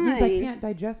No, fine. it means I can't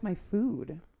digest my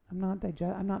food. I'm not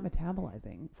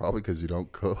metabolizing. Probably because you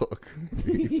don't cook.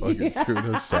 You fucking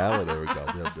tuna salad every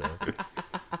goddamn day.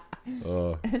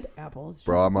 And apples.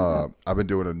 Bro, I've been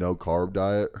doing a no carb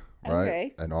diet, right?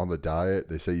 Okay. And on the diet,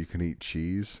 they say you can eat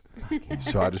cheese.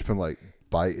 So I just been like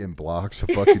biting blocks of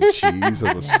fucking cheese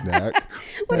as a snack.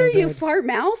 What So are you, good. fart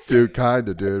mouse? Dude, kind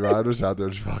of, dude. I just out there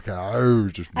just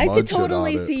fucking, just I munching could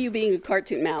totally on it. see you being a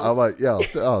cartoon mouse. I'm like, yeah,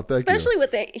 oh, thank Especially you.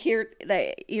 with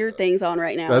the ear things on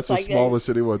right now. That's the It's like smallest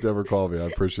anyone's ever called me. I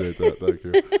appreciate that. Thank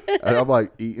you. And I'm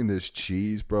like eating this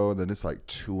cheese, bro. And then it's like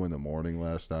 2 a.m.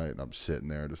 last night, and I'm sitting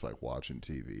there just like watching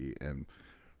TV, and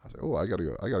I was like, oh, I gotta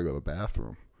go to the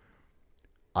bathroom.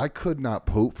 I could not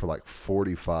poop for like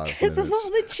 45 minutes. Because of all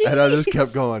the cheese. And I just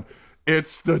kept going,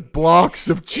 it's the blocks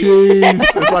of cheese.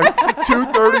 It's like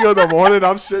 2:30 in the morning.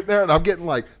 I'm sitting there and I'm getting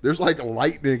like, there's like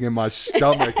lightning in my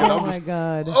stomach. And Oh I'm my just,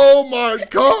 god. oh my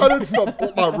God. It's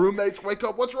my roommates wake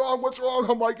up. What's wrong? What's wrong?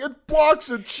 I'm like, it's blocks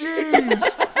of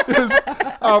cheese.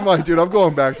 I'm like, dude, I'm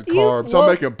going back to carbs. I'm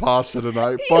making pasta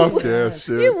tonight. Fuck this,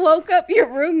 dude. You woke up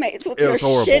your roommates with It your was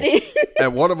horrible. shitting.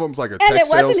 And one of them's like a And tech it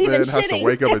wasn't even salesman, has to shitting.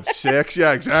 wake up at 6.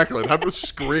 Yeah, exactly. And I'm just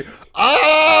scream.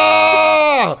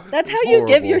 Ah! That's It's how you give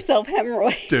horrible. yourself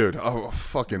hemorrhoids. Dude,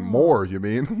 fucking more, you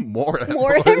mean? More More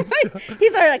hemorrhoids? hemorrhoids.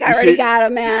 He's like, I already got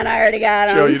him, man. I already got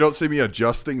him. Joe, you don't see me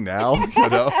adjusting now, you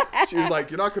know? She was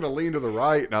like, you're not going to lean to the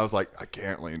right. And I was like, I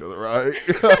can't lean to the right.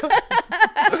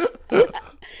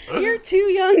 You're too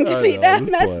young to be that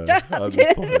messed up,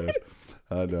 dude.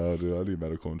 I know, dude. I need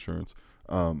medical insurance.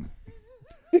 You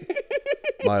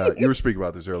were speaking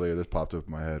about this earlier. This popped up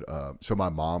in my head. So my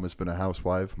mom has been a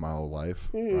housewife my whole life,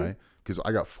 right? Because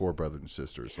I got 4 brothers and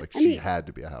sisters. Like, she had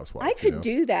to be a housewife. I could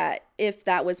do that if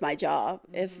that was my job.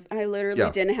 If I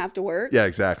literally didn't have to work. Yeah,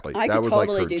 exactly. I that could was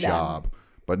totally like her do that. job.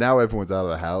 But now everyone's out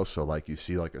of the house, so like you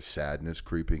see like a sadness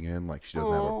creeping in, like she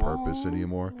doesn't have a purpose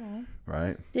anymore,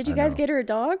 right? Did you guys get her a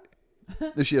dog?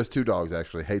 She has 2 dogs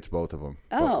actually. Hates both of them.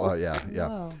 Oh. But, yeah.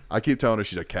 Whoa. I keep telling her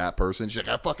she's a cat person. She's like,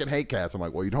 I fucking hate cats. I'm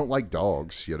like, well, you don't like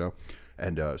dogs, you know.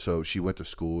 And so she went to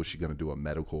school. She's gonna do a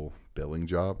medical billing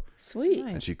job. Sweet.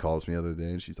 Nice. And she calls me the other day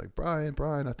and she's like, Brian,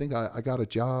 I think I got a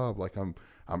job. Like I'm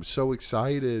so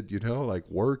excited, you know, like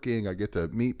working. I get to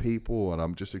meet people and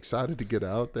I'm just excited to get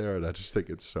out there. And I just think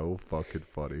it's so fucking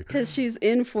funny. Because she's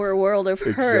in for a world of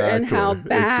hurt and how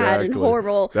bad and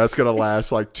horrible. That's going to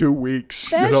last like 2 weeks.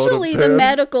 Especially you know what I'm the saying?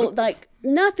 medical, like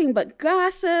nothing but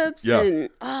gossips Yeah. and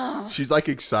She's like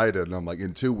excited. And I'm like,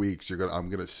 in 2 weeks, I'm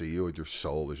going to see you and your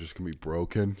soul is just going to be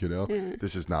broken. You know,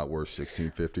 this is not worth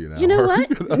 $16.50 an hour. you know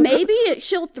what? Maybe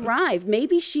she'll thrive.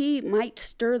 Maybe she might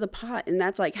stir the pot, and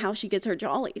that's like how she gets her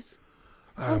jollies.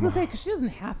 I was gonna say because she doesn't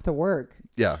have to work.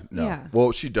 Yeah, no. Yeah.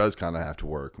 Well, she does kind of have to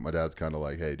work. My dad's kind of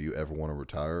like, hey, do you ever want to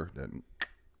retire? Then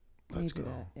let's Maybe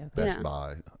go. that, yeah. Best Yeah.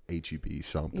 Buy, HEB,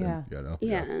 something. Yeah. You know?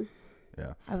 Yeah.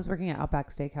 Yeah. I was working at Outback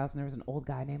Steakhouse and there was an old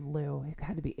guy named Lou. He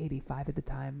had to be 85 at the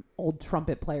time, old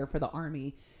trumpet player for the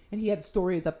Army. And he had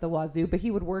stories up the wazoo, but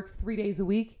he would work 3 days a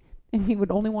week and he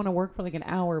would only want to work for like an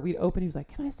hour. We'd open, he was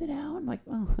like, can I sit down? I'm like,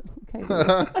 oh,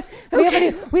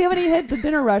 okay. we haven't even hit the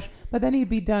dinner rush, but then he'd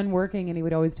be done working and he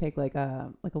would always take like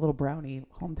a little brownie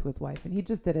home to his wife. And he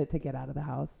just did it to get out of the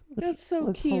house, which That's so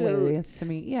was cute. hilarious to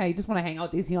me. Yeah, you just want to hang out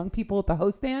with these young people at the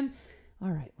host stand. All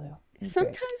right, Lou. It's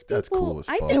great. Sometimes That's people, cool as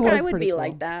I fuck. think It was I would pretty be cool.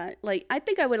 like that. Like, I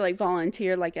think I would like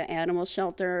volunteer like an animal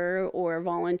shelter or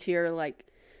volunteer like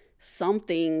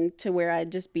something to where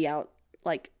I'd just be out,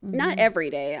 like, not every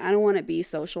day. I don't want to be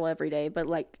social every day, but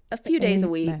like a few days a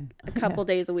week, a couple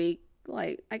days a week.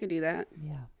 Like, I could do that.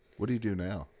 Yeah. What do you do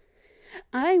now?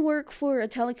 I work for a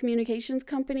telecommunications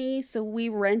company, so we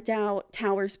rent out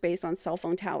tower space on cell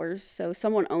phone towers. So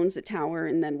someone owns a tower,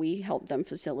 and then we help them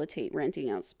facilitate renting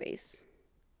out space.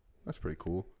 That's pretty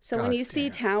cool. So when you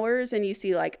see towers and you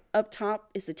see like up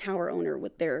top is the tower owner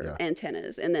with their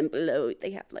antennas, and then below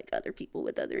they have like other people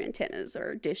with other antennas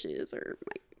or dishes or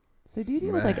like. So do you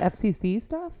deal with like FCC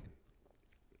stuff?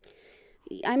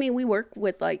 I mean, we work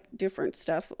with like different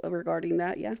stuff regarding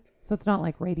that. Yeah. So it's not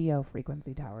like radio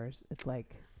frequency towers. It's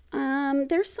like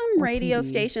there's some radio TV.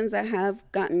 stations that have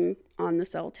gotten on the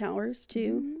cell towers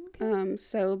too.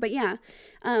 But yeah,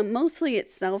 mostly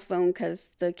it's cell phone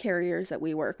because the carriers that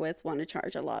we work with want to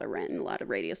charge a lot of rent, and a lot of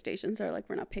radio stations are like,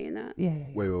 we're not paying that. yeah.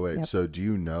 Wait. Yep. So do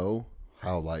you know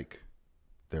how like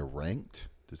they're ranked?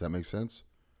 Does that make sense?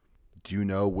 Do you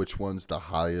know which one's the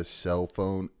highest cell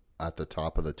phone at the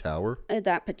top of the tower?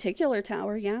 That particular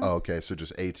tower, yeah. Oh, okay. So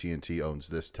just AT&T owns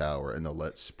this tower, and they'll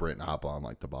let Sprint hop on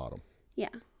like the bottom. Yeah.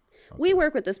 We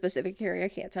work with a specific carrier. I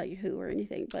can't tell you who or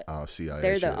anything, but CIA.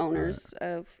 they're shit. the owners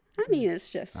of. I mean, it's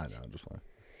just. I know, just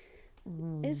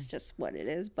fine. It's just what it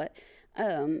is, but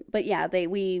yeah,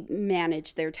 we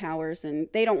manage their towers, and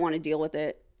they don't want to deal with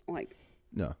it. Like.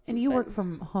 No. And you work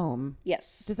from home.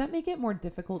 Yes. Does that make it more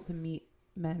difficult to meet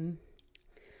men?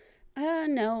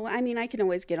 No. I mean, I can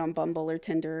always get on Bumble or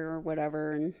Tinder or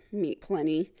whatever and meet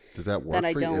plenty. Does that work that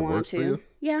I for you? don't It want works to. for you?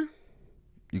 Yeah.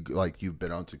 You've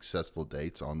been on successful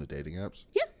dates on the dating apps?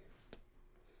 Yeah.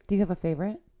 Do you have a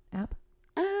favorite app?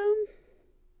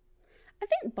 I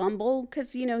think Bumble,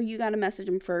 because you got to message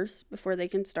them first before they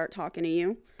can start talking to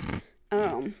you.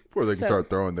 Before they can start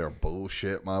throwing their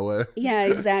bullshit my way. Yeah,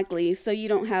 exactly. So you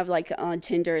don't have like on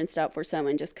Tinder and stuff where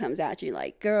someone just comes at you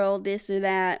like, girl, this or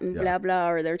that, and blah, blah,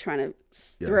 or they're trying to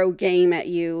throw game at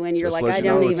you, and you're Just like, let I you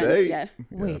know don't it's even. eight. Yeah.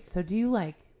 Wait, so do you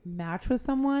like match with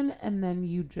someone and then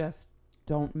you just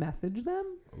don't message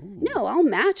them? No, I'll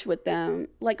match with them.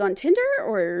 Like on Tinder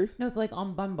or. No, it's like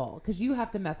on Bumble because you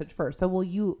have to message first. So will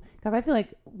you? Because I feel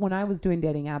like when I was doing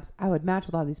dating apps, I would match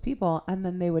with all these people and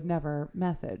then they would never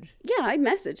message. Yeah, I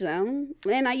message them.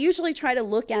 And I usually try to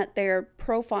look at their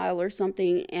profile or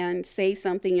something and say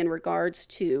something in regards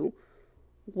to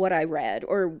what I read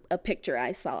or a picture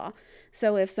I saw.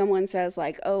 So if someone says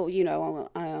like, oh,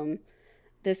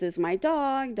 this is my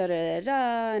dog, da da da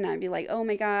da, and I'd be like, oh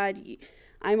my God,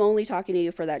 I'm only talking to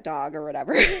you for that dog or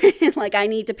whatever. Like, I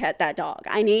need to pet that dog.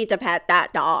 I need to pet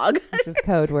that dog. Which is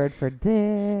code word for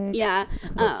dick. Yeah.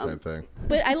 Same thing.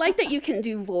 But I like that you can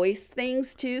do voice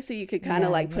things too, so you could kind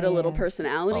of put a little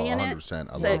personality in it. 100%.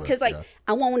 I love it. Because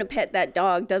I want to pet that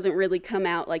dog doesn't really come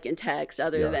out like in text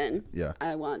other than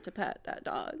I want to pet that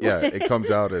dog. Yeah, it comes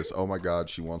out as, oh my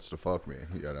God, she wants to fuck me,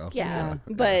 Yeah.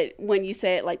 But when you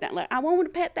say it like that, like, I want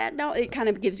to pet that dog, it kind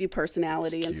of gives you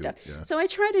personality and stuff. Yeah. So I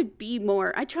try to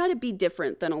be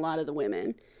different than a lot of the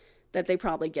women that they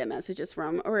probably get messages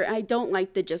from. Or I don't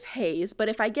like the just haze. But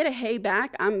if I get a hey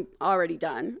back, I'm already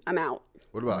done. I'm out.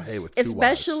 What about hey with two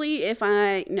Especially if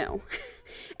I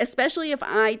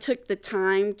took the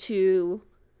time to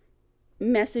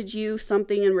message you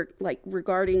something and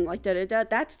regarding like da da da,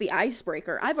 that's the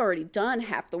icebreaker. I've already done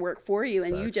half the work for you,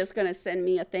 and you just gonna send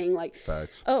me a thing like,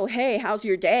 Facts. oh hey, how's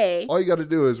your day? All you got to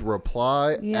do is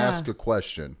reply, ask a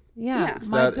question. Yeah. It's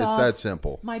that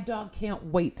simple. My dog can't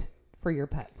wait for your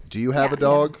pets. Do you have a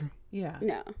dog? Yeah.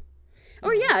 No.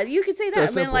 Or you could say that.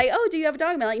 That's I mean, simple. like, oh, do you have a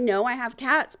dog? I'm like, no, I have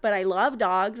cats, but I love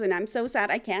dogs, and I'm so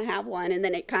sad I can't have one. And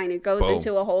then it kind of goes Boom.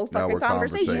 into a whole Now fucking we're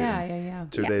conversation. conversating. Yeah.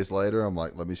 2 days later, I'm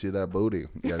like, let me see that booty.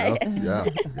 Yeah.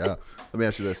 Let me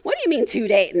ask you this. What do you mean 2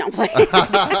 days? No, I'm playing.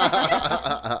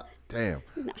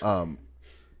 Damn.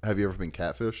 Have you ever been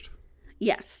catfished?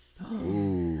 Yes.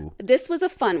 Ooh. This was a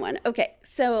fun one. Okay,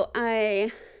 so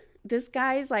this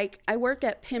guy's like, I work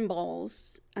at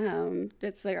Pinballs.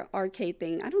 That's like an arcade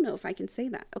thing. I don't know if I can say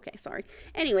that. Okay, sorry.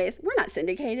 Anyways, we're not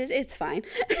syndicated. It's fine.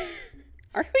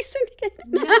 Are we syndicated?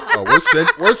 No. Oh,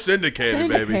 we're syndicated,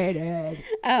 baby.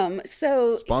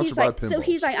 So Sponsored by he's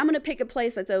Pinballs. like, I'm gonna pick a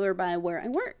place that's over by where I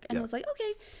work, and I was like,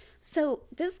 okay. So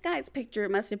this guy's picture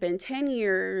must have been 10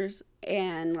 years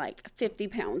and like 50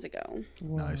 pounds ago.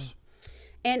 Nice.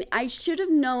 And I should have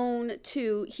known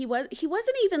too. He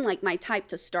wasn't even like my type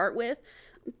to start with,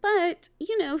 but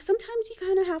sometimes you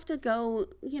kind of have to go.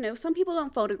 Some people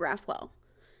don't photograph well,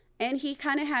 and he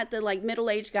kind of had the like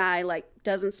middle-aged guy like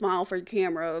doesn't smile for the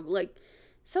camera like.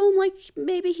 So I'm like,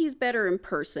 maybe he's better in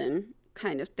person,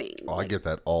 kind of thing. Oh, like, I get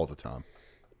that all the time.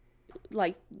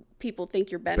 Like people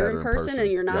think you're better in person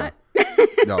and you're not. Yeah.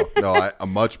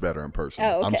 I'm much better in person.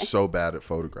 Oh, okay. I'm so bad at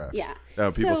photographs. Yeah.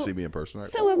 Now people So- see me in person. Like,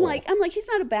 So I'm like, he's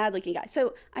not a bad looking guy.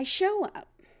 So I show up.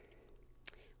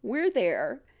 We're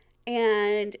there,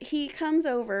 and he comes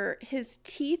over. His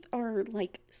teeth are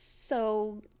like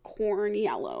so corn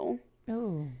yellow.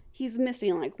 Oh. He's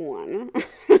missing like one.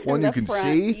 one you can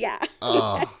see. Yeah.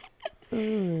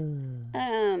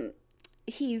 Ooh.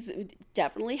 He's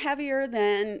definitely heavier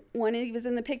than when he was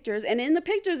in the pictures. And in the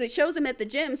pictures, it shows him at the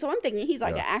gym. So I'm thinking he's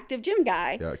like an active gym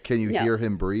guy. Yeah. Can you hear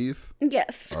him breathe?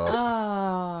 Yes.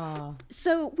 Oh.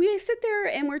 So we sit there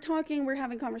and we're talking. We're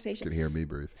having conversation. Can hear me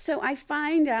breathe. So I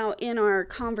find out in our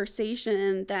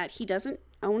conversation that he doesn't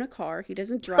own a car. He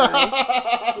doesn't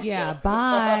drive Yeah.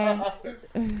 Bye.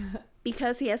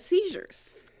 because he has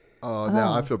seizures.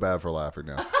 Now I feel bad for laughing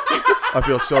now. I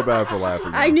feel so bad for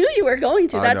laughing now. I knew you were going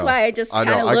to. I That's know. why I just I kind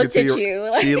know. of I could looked see at you.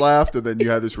 like- She laughed, and then you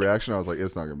had this reaction. I was like,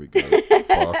 it's not going to be good.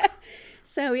 Fuck.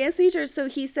 So he has seizures. So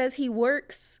he says he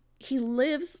lives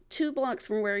 2 blocks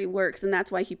from where he works, and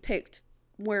that's why he picked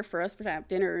where for us to have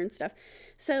dinner and stuff.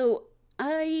 So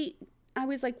I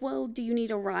was like, well, do you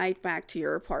need a ride back to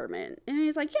your apartment? And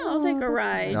he's like, yeah, I'll take a that's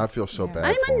ride. And I feel so bad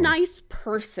I'm for a him. nice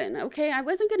person, okay? I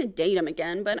wasn't going to date him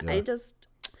again, but I just...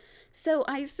 So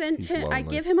I He's I lonely.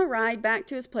 give him a ride back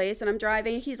to his place, and I'm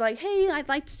driving. He's like, hey, I'd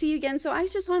like to see you again. So I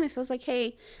was just honest. I was like,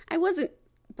 hey, I wasn't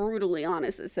brutally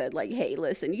honest. I said, like, hey,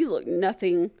 listen, you look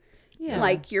nothing Yeah.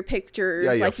 like your pictures.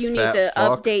 Yeah, you like, you need fat to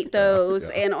fuck. update those.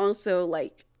 Yeah. And also,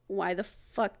 like, why the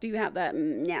fuck do you have that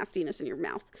nastiness in your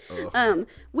mouth?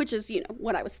 Which is,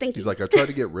 what I was thinking. He's like, I tried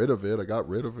to get rid of it. I got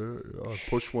rid of it. I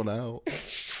pushed one out.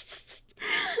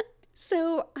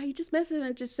 So I just messaged him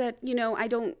and just said, I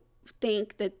don't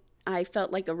think that I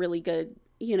felt like a really good,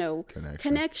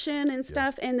 connection and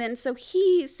stuff. And then so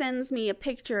he sends me a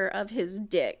picture of his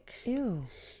dick. Ew.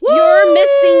 You're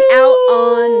missing out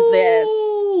on this.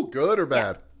 Ooh, good or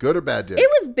bad? Good or bad dick? It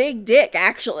was big dick,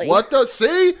 actually. What the?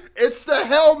 See? It's the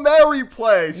Hail Mary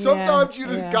play. Sometimes you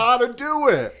just gotta do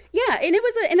it. Yeah, and it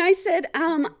was, and I said,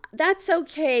 that's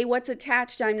okay. What's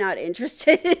attached, I'm not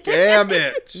interested. Damn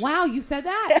it. Wow, you said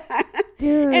that?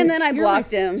 Dude. And then I you're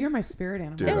blocked my, him. You're my spirit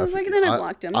animal. Dude, I was like, then I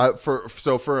blocked him.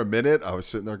 For a minute, I was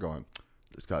sitting there going,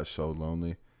 this guy's so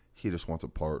lonely. He just wants a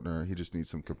partner. He just needs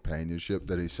some companionship.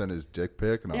 That he sent his dick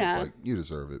pic, and I was like, you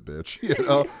deserve it, bitch.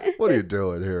 What are you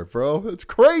doing here, bro? It's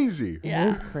crazy. Yeah. It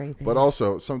is crazy. But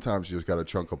also, sometimes you just got to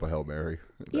chunk up a Hail Mary.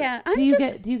 Yeah, do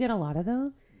you get a lot of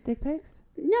those dick pics?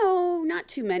 No, not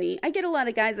too many. I get a lot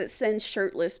of guys that send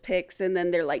shirtless pics, and then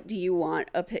they're like, do you want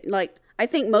a pic? Like, I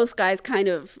think most guys kind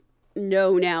of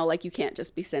know now, like, you can't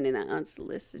just be sending that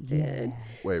unsolicited.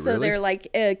 Wait, So really? they're like,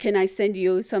 can I send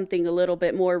you something a little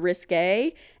bit more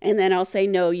risque? And then I'll say,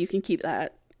 no, you can keep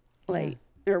that, like,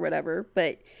 or whatever.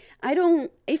 But I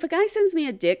don't, if a guy sends me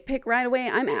a dick pic right away,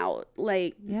 I'm out.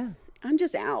 Like, Yeah. I'm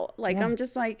just out. Like, I'm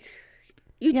just like,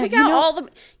 you Yeah, took out all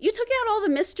the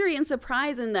mystery and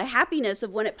surprise and the happiness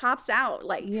of when it pops out.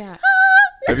 Like, Yeah.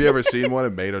 Have you ever seen one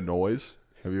and made a noise?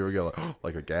 Have you ever get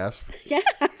like a gasp? yeah.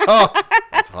 Oh,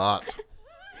 that's hot.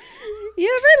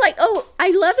 You ever like,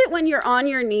 I love it when you're on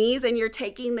your knees and you're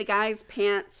taking the guy's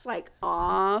pants like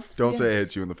off. Don't say it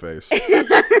hits you in the face.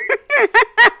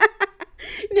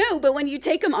 No, but when you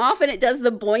take them off and it does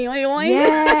the boing boing boing.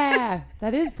 Yeah.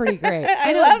 That is pretty great.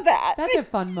 I love that. That's a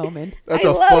fun moment. That's I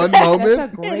a love fun that. moment.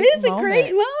 That's a great It is moment. a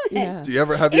great moment. Yeah. Do you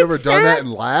ever have you ever It's done that sad.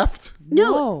 and laughed?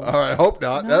 No. All right, I hope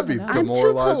not. No, That'd be no. I'm too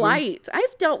demoralizing. polite.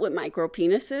 I've dealt with micro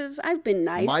penises. I've been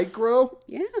nice. Micro?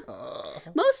 Yeah.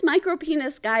 Most micro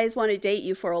penis guys want to date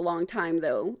you for a long time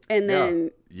though. And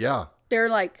then Yeah. they're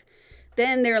like,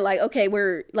 okay,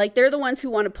 we're like, they're the ones who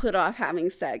want to put off having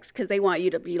sex because they want you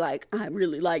to be like, I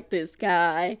really like this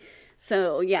guy.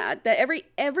 So yeah,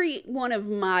 every one of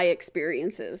my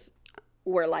experiences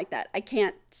were like that. I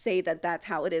can't say that that's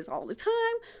how it is all the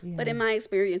time, but in my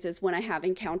experiences, when I have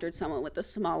encountered someone with a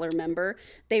smaller member,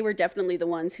 they were definitely the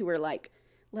ones who were like,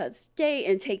 let's date,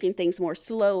 and taking things more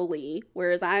slowly.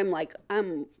 Whereas I'm like,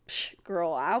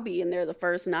 girl, I'll be in there the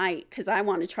first night because I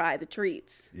want to try the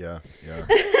treats. Yeah.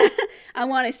 I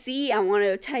want to see, I want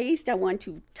to taste, I want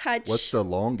to touch. What's the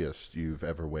longest you've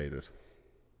ever waited?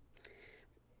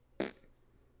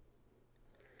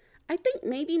 I think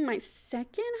maybe my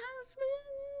second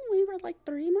husband, we were like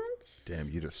 3 months. Damn,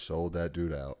 you just sold that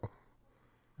dude out.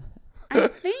 I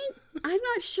think, I'm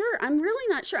not sure. I'm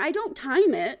really not sure. I don't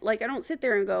time it. Like, I don't sit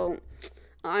there and go,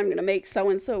 I'm going to make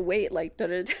so-and-so wait like,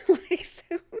 like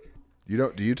so. You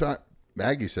don't, do you time?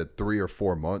 Maggie said 3 or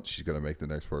 4 months she's going to make the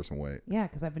next person wait. Yeah,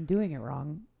 because I've been doing it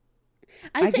wrong.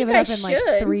 I think give it I up in should.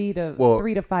 like 3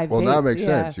 to 5 days. Well, that makes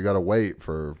Yeah. sense. You got to wait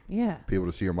for Yeah. people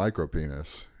to see your micro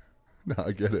penis. No,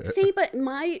 I get it. See, but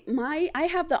I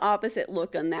have the opposite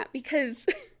look on that because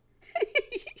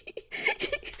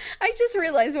I just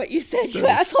realized what you said, you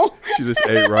asshole. She just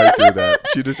ate right through that.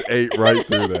 She just ate right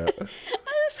through that.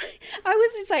 I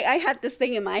was just like, I had this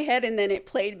thing in my head, and then it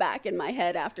played back in my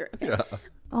head after. Okay. Yeah.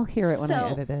 I'll hear it when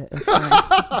I edit it. It's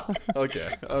fine. Okay.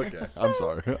 I'm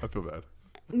sorry. I feel bad.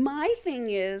 My thing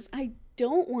is, I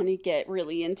don't want to get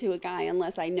really into a guy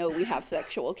unless I know we have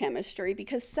sexual chemistry,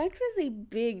 because sex is a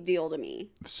big deal to me.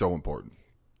 So important.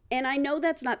 And I know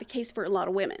that's not the case for a lot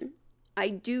of women. I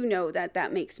do know that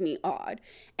that makes me odd.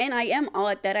 And I am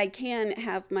odd that I can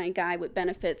have my guy with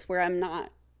benefits where I'm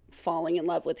not falling in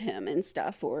love with him and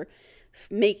stuff, or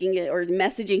making it or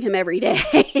messaging him every day.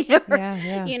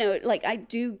 Yeah. You know, like, I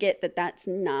do get that that's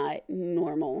not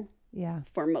normal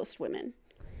for most women.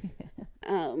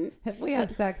 If we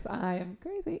have sex, I am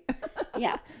crazy.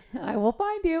 Yeah. I will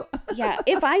find you. Yeah.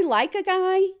 If I like a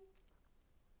guy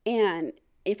and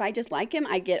if I just like him,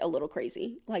 I get a little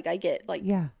crazy. Like, I get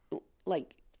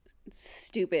like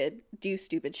stupid, do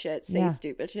stupid shit, say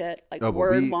stupid shit, like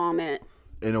word vomit.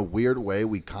 In a weird way,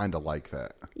 we kind of like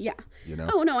that. Yeah. You know?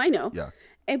 Oh, no, I know. Yeah.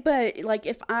 But like,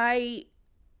 if I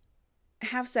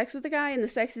have sex with a guy and the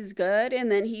sex is good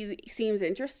and then he seems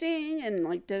interesting and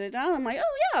like I'm like,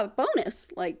 oh yeah,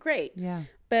 bonus, like, great. Yeah.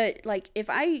 But like, if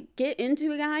I get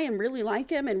into a guy and really like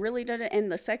him and really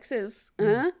and the sex is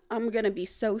I'm gonna be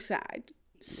so sad.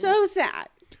 So sad.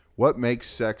 What makes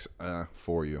sex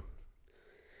for you?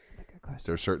 That's a good question.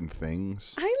 There are certain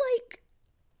things.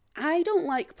 I don't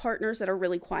like partners that are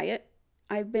really quiet.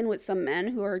 I've been with some men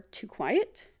who are too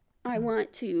quiet. I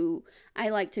like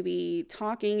to be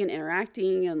talking and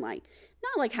interacting and like,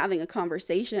 not like having a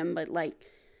conversation, but like,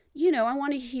 you know, I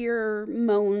want to hear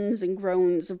moans and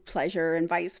groans of pleasure and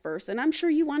vice versa. And I'm sure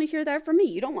you want to hear that from me.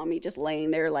 You don't want me just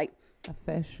laying there like a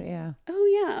fish. Yeah. Oh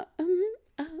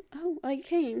yeah. I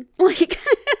came. Like,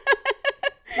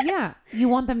 yeah. You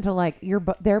want them to like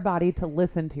their body to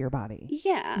listen to your body.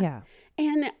 Yeah. Yeah.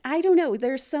 And I don't know,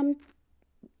 there's some,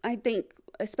 I think,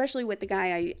 especially with the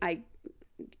guy I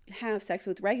have sex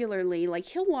with regularly, like,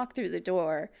 he'll walk through the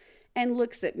door and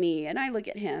looks at me and I look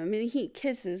at him and he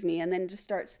kisses me and then just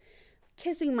starts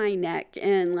kissing my neck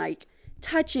and like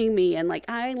touching me, and like,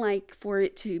 I like for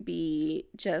it to be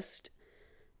just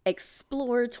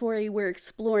exploratory. We're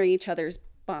exploring each other's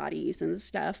bodies and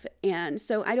stuff, and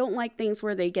so I don't like things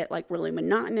where they get like really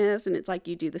monotonous and it's like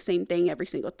you do the same thing every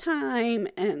single time.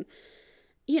 And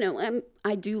you know,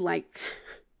 I do like,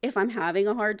 if I'm having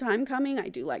a hard time coming, I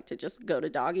do like to just go to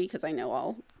doggy because I know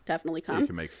I'll definitely come. You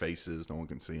can make faces, no one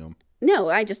can see them. No,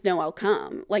 I just know I'll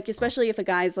come. Like, especially if a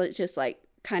guy's just like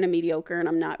kind of mediocre and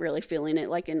I'm not really feeling it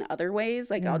like in other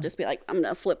ways. Like, I'll just be like, I'm going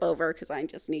to flip over because I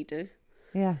just need to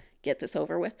get this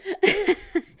over with.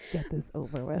 Get this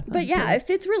over with. But yeah, if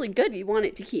it's really good, you want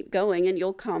it to keep going, and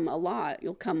you'll come a lot.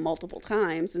 You'll come multiple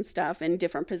times and stuff in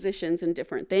different positions and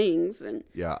different things. And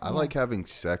yeah, I like having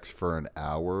sex for an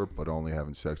hour, but only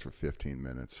having sex for 15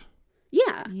 minutes.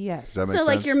 Yeah. Yes. Does that make so sense?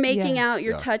 like, you're making out,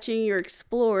 you're touching, you're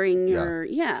exploring,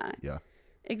 Yeah.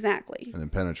 Exactly. And then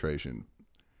penetration,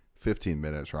 15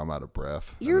 minutes, or I'm out of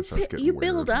breath. You weird,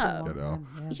 build up. You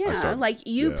know? Like,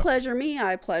 you pleasure me,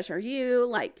 I pleasure you.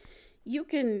 Like, you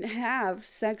can have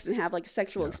sex and have like a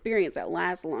sexual experience that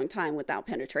lasts a long time without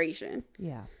penetration.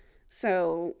 Yeah.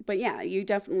 So, but yeah, you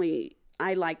definitely,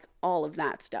 I like all of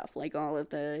that stuff. Like all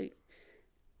of the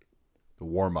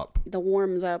warm up, the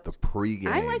warms up, the pregame.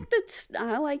 I like it.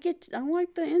 I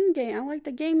like the end game. I like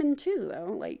the gaming too,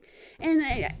 though. Like, and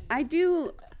I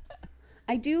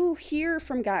do hear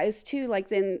from guys too. Like,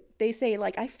 then they say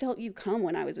like, I felt you come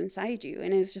when I was inside you.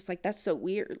 And it's just like, that's so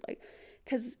weird. Like,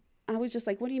 cause I was just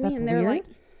like, what do you mean? And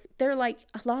they're like,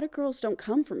 a lot of girls don't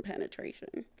come from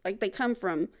penetration. Like, they come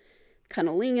from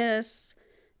cunnilingus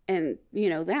and, you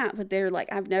know, that. But they're like,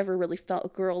 I've never really felt a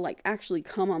girl like actually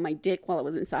come on my dick while I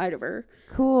was inside of her.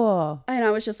 Cool. And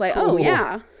I was just like, oh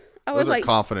yeah. Those are like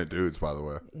confident dudes, by the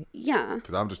way. Yeah.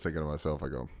 Because I'm just thinking to myself, I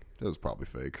go, this is probably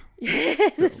fake.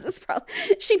 This is probably,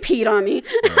 she peed on me.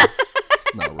 No,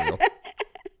 it's not real.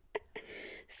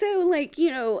 So, like,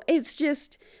 you know, it's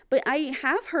just, but I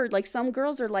have heard, like, some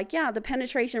girls are like, yeah, the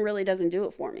penetration really doesn't do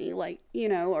it for me. Like, you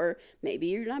know, or maybe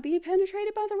you're not being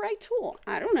penetrated by the right tool.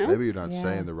 I don't know. Maybe you're not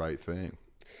saying the right thing.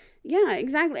 Yeah,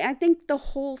 exactly. I think the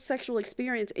whole sexual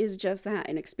experience is just that,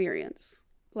 an experience.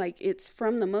 Like, it's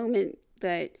from the moment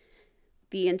that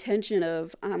the intention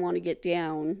of, I want to get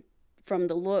down, from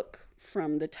the look,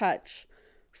 from the touch,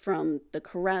 from the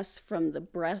caress, from the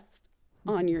breath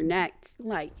on your neck,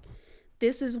 like,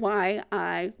 this is why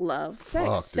I love sex.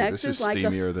 Fuck, dude, Sex this is like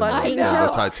steamier a than fucking the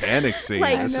joke. Titanic scene.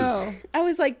 Like, This is. I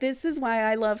was like, this is why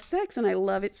I love sex, and I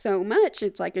love it so much.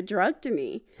 It's like a drug to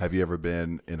me. Have you ever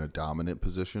been in a dominant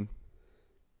position?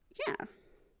 Yeah.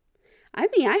 I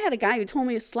mean, I had a guy who told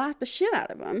me to slap the shit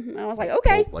out of him. And I was like,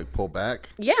 okay. Pull back?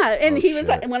 Yeah. And Oh, he was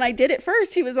like, shit. when I did it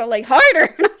first, he was all like,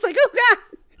 harder. And I was like, oh, God.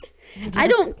 I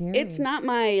don't, scary. it's not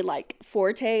my like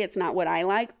forte. It's not what I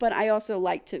like, but I also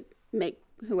like to make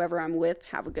whoever I'm with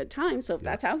have a good time. So if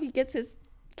that's how he gets his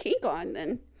kink on,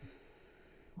 then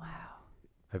Wow.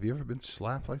 Have you ever been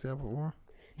slapped like that before?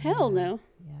 hell no.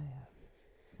 Yeah.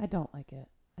 I don't like it.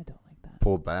 I don't like that.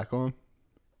 Pulled back on?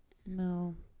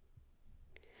 No.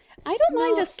 I don't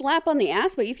mind a slap on the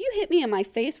ass, but if you hit me in my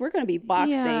face, we're going to be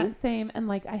boxing. Yeah, same. And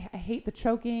like, I hate the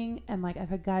choking. And like, I've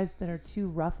had guys that are too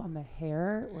rough on the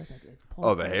hair. Where it's like, they pull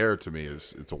Oh, the hair to me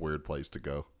it's a weird place to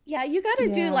go. Yeah, you got to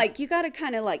do Yeah. like, you got to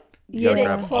kind of like You get gotta it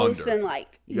grab close under. and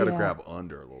like, You got to Yeah. grab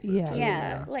under a little bit. Yeah. too.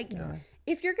 yeah, like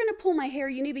if you're going to pull my hair,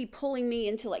 you need to be pulling me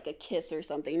into like a kiss or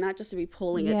something, not just to be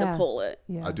pulling it to Yeah. pull it.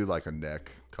 Yeah. I do like a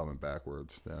neck coming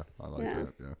backwards. Yeah, I like Yeah.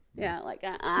 that. Yeah. Yeah, like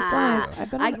Guys, I've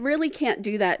been I on- really can't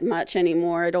do that much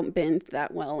anymore. I don't bend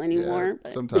that well anymore. Yeah,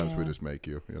 But sometimes we just make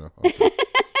you know. Okay.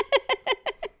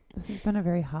 This has been a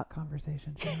very hot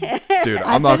conversation. Shannon. Dude,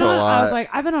 I'm not gonna lie. I was like,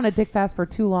 I've been on a dick fast for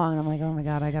too long. And I'm like, oh my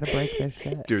God, I got to break this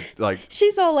shit. Dude, like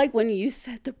she's all like, when you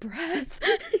said the breath.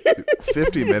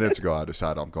 50 minutes ago, I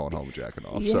decided I'm going home and jacking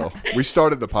off. So we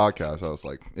started the podcast. I was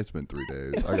like, it's been 3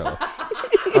 days.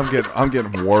 I'm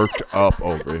getting worked up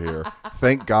over here.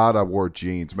 Thank God I wore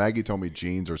jeans. Maggie told me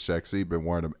jeans are sexy. Been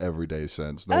wearing them every day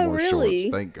since. No Oh, more really?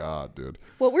 shorts. Thank God, dude.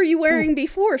 What were you wearing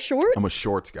before? Shorts? I'm a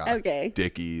shorts guy. Okay.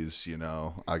 Dickies,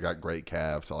 I got great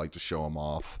calves. I like to show them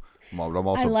off. But I'm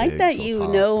also I like big, that so it's you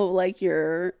hot. know like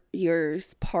your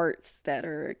parts that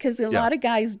are, because a lot of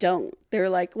guys don't. They're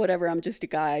like, whatever, I'm just a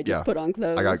guy. I just put on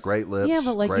clothes. I got great lips, Yeah,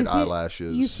 but like great you see,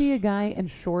 eyelashes. you see a guy in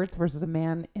shorts versus a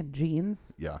man in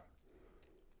jeans. Yeah.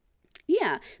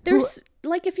 Yeah, there's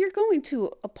like if you're going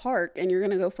to a park and you're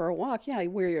gonna go for a walk, yeah, you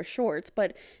wear your shorts.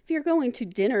 But if you're going to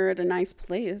dinner at a nice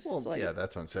place, Well, like, yeah,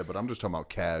 that's unsaid, but I'm just talking about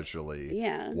casually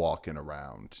Yeah. walking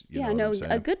around. You know yeah, what no, I'm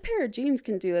saying? a good pair of jeans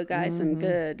can do a guy some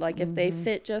good. Like if they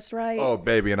fit just right. Oh,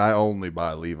 baby, and I only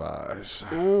buy Levi's.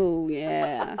 Oh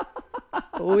yeah,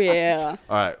 oh yeah.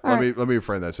 All right, let me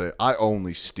reframe that. Say, I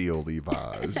only steal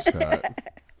Levi's. All right.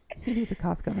 He needs a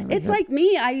Costco membership. It's like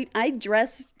me. I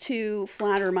dress to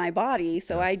flatter my body,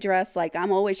 so I dress like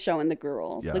I'm always showing the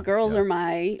girls. Yeah, The girls yeah. are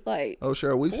my like. Oh,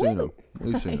 Cheryl, we've seen them.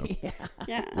 We've seen them.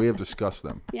 Yeah, We have discussed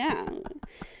them. yeah.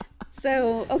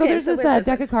 So okay, so there's this what's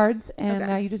deck of cards, and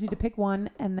Okay. you just need to pick one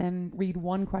and then read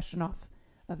one question off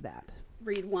of that.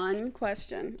 Read one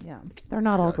question. Yeah, they're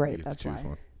not all You great. get to That's choose why.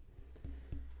 one.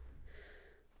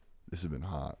 This has been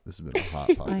hot. This has been a hot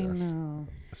podcast. I know.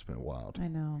 It's been wild. I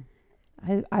know.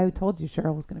 I told you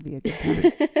Cheryl was going to be a good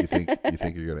time. You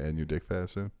think you're gonna end your dick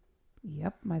fast soon?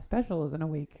 Yep, my special is in a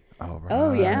week. Oh, right.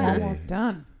 Oh, yeah. Almost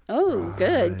done. Oh,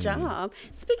 good Right. job.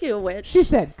 Speaking of which, She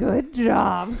said, "Good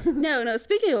job." no.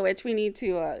 Speaking of which, we need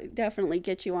to definitely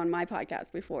get you on my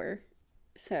podcast before.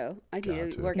 So I need Got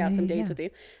to to. work out Yeah, some yeah, dates yeah. with you.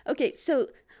 Okay, so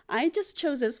I just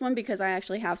chose this one because I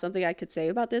actually have something I could say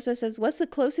about this. It says, "What's the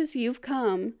closest you've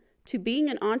come to being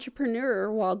an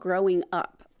entrepreneur while growing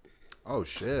up?" Oh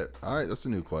shit! All right, that's a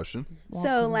new question.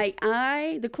 So like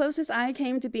the closest I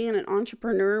came to being an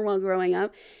entrepreneur while growing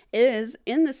up is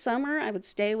in the summer I would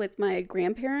stay with my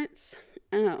grandparents.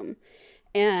 And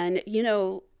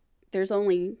there's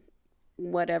only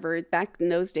whatever back in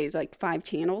those days, like 5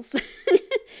 channels.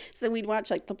 So we'd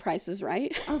watch like The Price is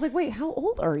Right. I was like, "Wait, how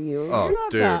old are you?" Oh, You're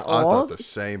not dude, that I thought old. the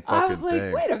same I fucking was like,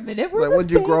 thing. "Wait a minute, Like, we're the when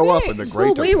you same grow up in the age."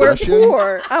 Great Well, we were Depression.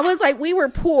 poor. I was like, we were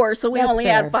poor, so we That's only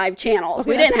fair. had 5 channels.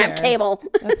 Okay, we didn't that's have fair. cable.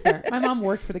 That's fair. My mom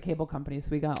worked for the cable company, so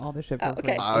we got all the shit for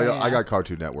okay. free. I got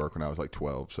Cartoon Network when I was like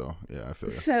 12, so yeah, I feel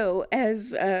you. So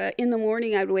as in the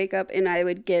morning, I would wake up and I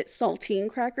would get saltine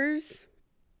crackers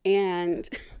and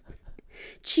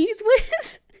Cheese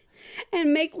Whiz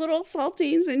and make little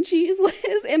saltines and Cheese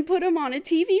Whiz and put them on a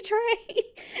TV tray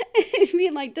and be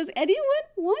like, does anyone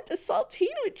want a saltine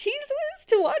with Cheese Whiz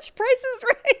to watch Price is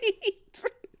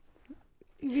Right?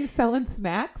 You be selling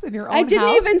snacks in your own I didn't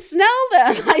house? even smell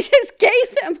them. I just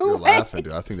gave them You're away. laughing,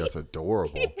 dude. I think that's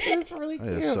adorable. It was really That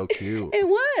cute. is so cute. It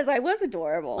was. I was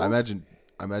adorable. I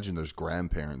imagine there's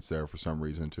grandparents there for some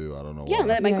reason too. I don't know yeah,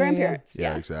 why. my Yeah, grandparents.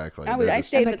 Yeah, Yeah, exactly. I They're just-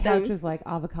 stayed And the with them. couch is like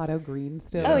avocado green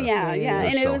still. Oh yeah, yeah. They're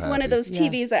And it so was one of happy. those Yeah.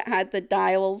 TVs that had the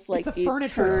dials like It's a you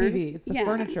furniture turn. TV. It's the Yeah,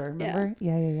 furniture, yeah. remember?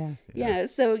 Yeah. Yeah,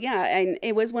 so yeah, and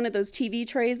it was one of those TV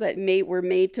trays that were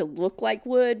made to look like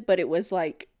wood, but it was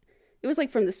like It was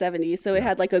like from the 70s, so it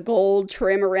had like a gold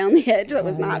trim around the edge that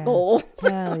was not gold.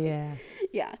 Hell yeah.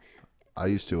 Yeah. I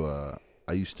used to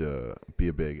be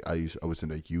a big. I was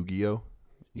into Yu-Gi-Oh.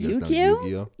 You guys know Yu-Gi-Oh?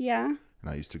 Yu-Gi-Oh? Yeah. And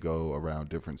I used to go around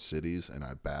different cities and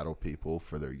I battle people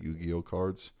for their Yu-Gi-Oh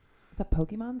kind Is that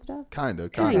Pokemon stuff? Kinda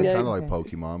Kinda. like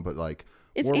Pokemon, but like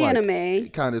It's more anime.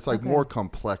 Like, it's like Okay. more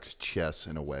complex chess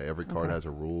in a way. Every card Okay. has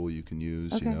a rule you can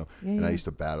use, Okay. you know. Yeah, and I yeah. used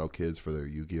to battle kids for their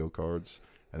Yu-Gi-Oh cards,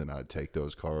 and then I'd take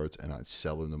those cards and I'd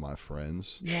sell them to my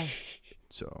friends. Yeah.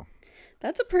 So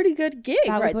That's a pretty good gig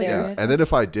That was right what you there. yeah, did? and then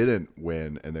if I didn't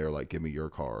win and they were like, "Give me your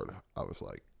card," I was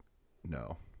like,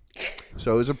 "No."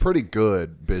 So it was a pretty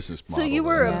good business model. So you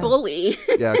were there. a bully.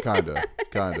 Yeah, kinda,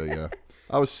 yeah.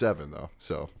 I was 7 though,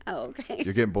 so Oh, okay.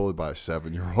 you're getting bullied by a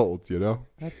 7-year-old, you know.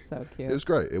 That's so It cute. was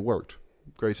great. It worked.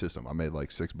 Great system. I made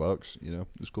like $6. You know,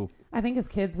 it was cool. I think as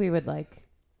kids we would like,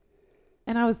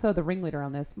 and I was so the ringleader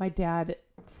on this. My dad,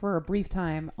 for a brief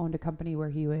time, owned a company where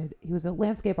he was a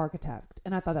landscape architect,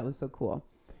 and I thought that was so cool.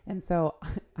 And so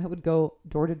I would go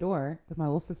door to door with my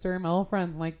little sister and my little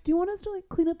friends. I'm like, "Do you want us to like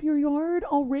clean up your yard?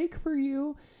 I'll rake for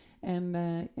you." And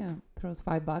yeah, throws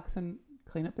 $5 and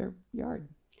clean up their yard.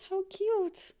 How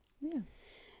cute. Yeah.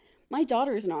 My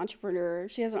daughter is an entrepreneur.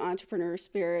 She has an entrepreneur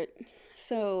spirit.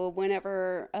 So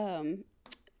whenever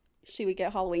she would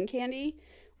get Halloween candy,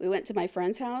 we went to my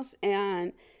friend's house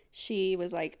and she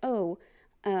was like, "Oh,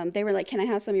 they were like, 'Can I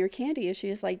have some of your candy?' And she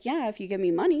was like, 'Yeah, if you give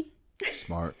me money.'"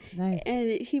 Smart. Nice.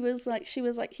 And he was like, he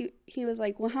was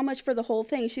like, "Well, how much for the whole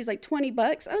thing?" She's like,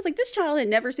 $20. I was like, this child had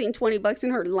never seen $20 in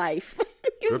her life.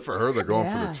 Good for her. They're going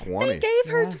Yeah. for the 20. They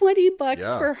gave her Yeah. $20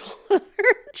 Yeah. for all of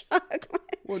her chocolate.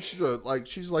 Well,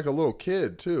 she's like a little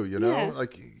kid too. You know, Yeah.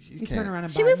 like you You can't. turn around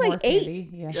and She buy was like more 8. candy.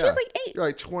 Yeah. She was like 8. You're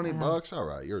like $20. Wow. All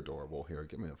right, you're adorable. Here,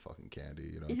 give me a fucking candy.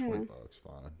 You know, Yeah. $20,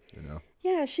 fine. You know.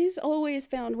 Yeah, she's always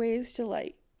found ways to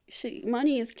like.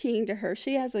 Money is king to her.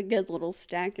 She has a good little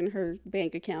stack in her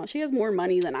bank account. She has more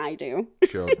money than I do.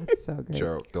 Cheryl, That's so good.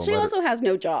 Cheryl, don't She let also has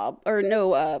no job or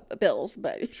no bills,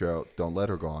 but Cheryl, don't let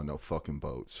her go on no fucking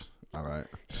boats. All right.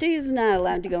 she's not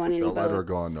allowed to go on any Don't boats. let her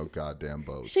go on no goddamn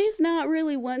boats. She's not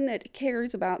really one that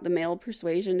cares about the male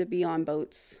persuasion to be on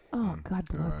boats. Oh, God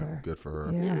bless her. Good for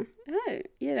her. Yeah.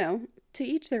 You know, to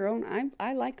each their own.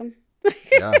 I like them.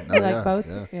 Yeah. No, You yeah, like boats?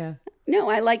 Yeah. Yeah. No,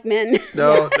 I like men.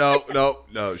 No.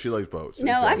 She likes boats.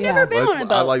 No, I've Exactly. never been Let's- on a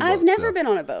boat. I like I've boats, never yeah. been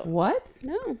on a boat. What?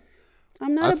 No, I'm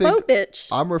I not a think boat bitch.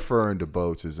 I'm referring to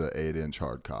boats as an 8-inch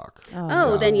hard cock.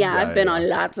 Oh, then yeah, Yeah, I've been yeah. on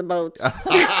lots of boats.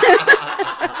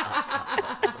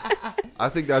 I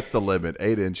think that's the limit.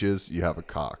 8 inches, you have a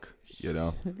cock. You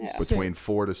know, Yeah. between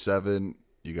 4 to 7,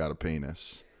 you got a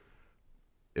penis.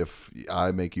 If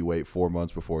I make you wait 4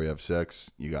 months before you have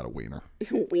sex, you got a wiener.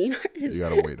 Wiener You is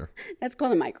got a wiener. that's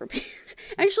called a micropenis.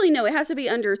 Actually, no, it has to be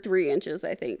under 3 inches,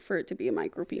 I think, for it to be a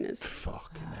micropenis.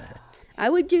 Fucking A. I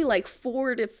would do like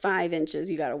 4 to 5 inches,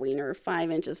 you got a wiener.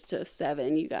 5 inches to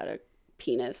 7, you got a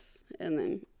penis, and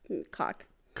then cock.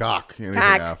 Cock. Anything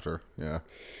Cock. after. Yeah.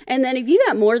 And then if you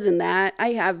got more than that, I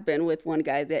have been with one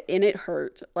guy that, and it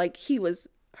hurt. Like he was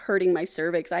hurting my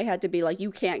cervix. I had to be like,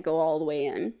 you can't go all the way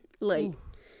in. Like,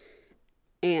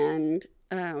 and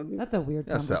That's a weird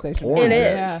That's that conversation. porn it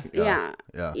bit. is. Yeah.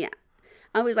 Yeah. Yeah.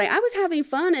 I was like, I was having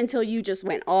fun until you just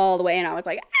went all the way, and I was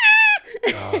like,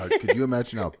 ah! God, could you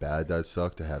imagine how bad that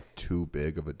sucked to have too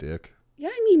big of a dick? Yeah,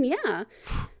 I mean, yeah.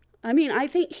 I mean, I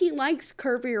think he likes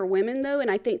curvier women, though, and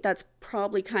I think that's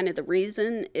probably kind of the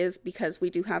reason is because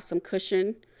we do have some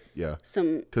cushion. Yeah.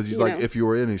 Some Because he's you like, know. if you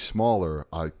were any smaller,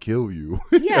 I'd kill you.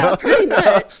 Yeah, pretty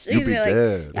much. You'd be know, like,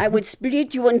 dead. I would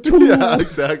split you in two. Yeah,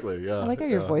 exactly. Yeah. I like how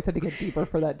your yeah. voice had to get deeper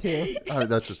for that too.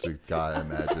 That's just a guy, I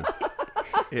imagine.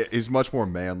 He's much more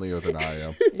manlier than I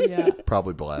am. Yeah.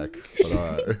 Probably black, but all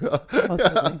right. Most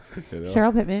likely. You know?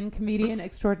 Cheryl Pittman, comedian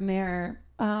extraordinaire.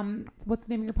 What's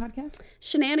the name of your podcast?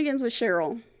 Shenanigans with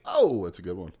Cheryl. Oh, that's a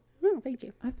good one. Oh, thank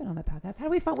you. I've been on that podcast. How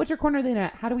do we find? What's your corner of the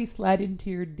internet? How do we slide into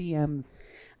your DMs?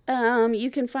 You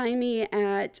can find me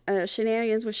at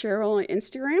Shenanigans with Cheryl on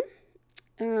Instagram.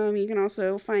 You can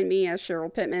also find me as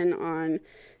Cheryl Pittman on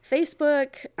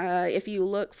Facebook. If you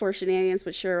look for Shenanigans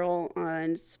with Cheryl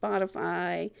on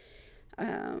Spotify,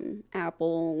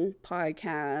 Apple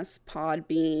Podcasts,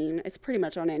 Podbean, it's pretty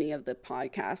much on any of the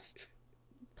podcast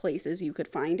places you could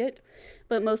find it.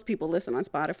 But most people listen on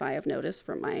Spotify, I've noticed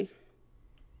from my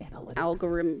Analytics.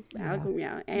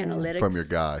 analytics. From your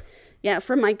guy. Yeah,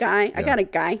 from my guy. I got a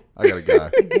guy. I got a guy.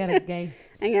 Get it, gay.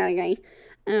 I got a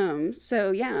guy.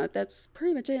 So yeah, that's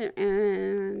pretty much it.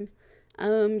 And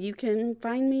you can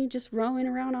find me just roaming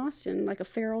around Austin like a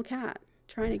feral cat,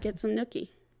 trying to get some nookie.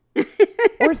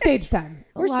 Or stage time.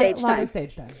 Or a lot of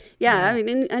stage time. Yeah, I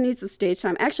mean, I need some stage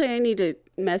time. Actually, I need to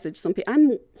message some people.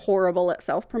 I'm horrible at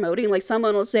self-promoting. Like,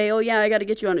 someone will say, oh, yeah, I got to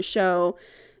get you on a show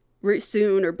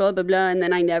soon or blah, blah, blah. And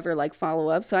then I never, like, follow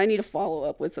up. So I need to follow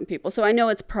up with some people. So I know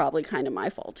it's probably kind of my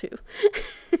fault, too.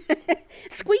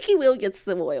 Squeaky wheel gets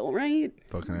the oil, right?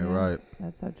 Fucking ain't right.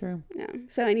 That's so true. Yeah.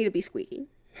 So I need to be squeaky.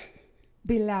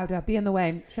 Be louder. Be in the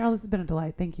way. Cheryl, this has been a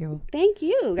delight. Thank you. Thank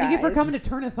you, guys. Thank you for coming to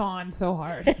turn us on so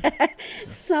hard.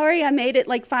 Sorry, I made it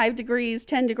like 5 degrees,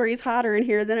 10 degrees hotter in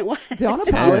here than it was. Don't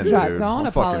apologize. Dude, Don't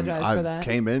apologize for I that.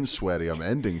 came in sweaty. I'm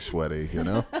ending sweaty, you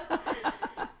know?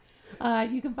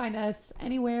 You can find us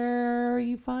anywhere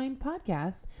you find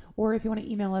podcasts, or if you want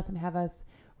to email us and have us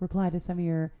reply to some of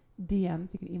your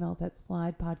DMs, you can email us at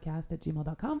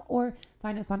slidepodcast@gmail.com or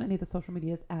find us on any of the social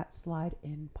medias at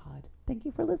slideinpod. Thank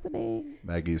you for listening.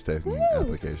 Maggie's taking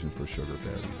applications for sugar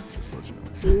daddy. Just let you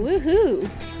know.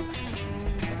 Woohoo.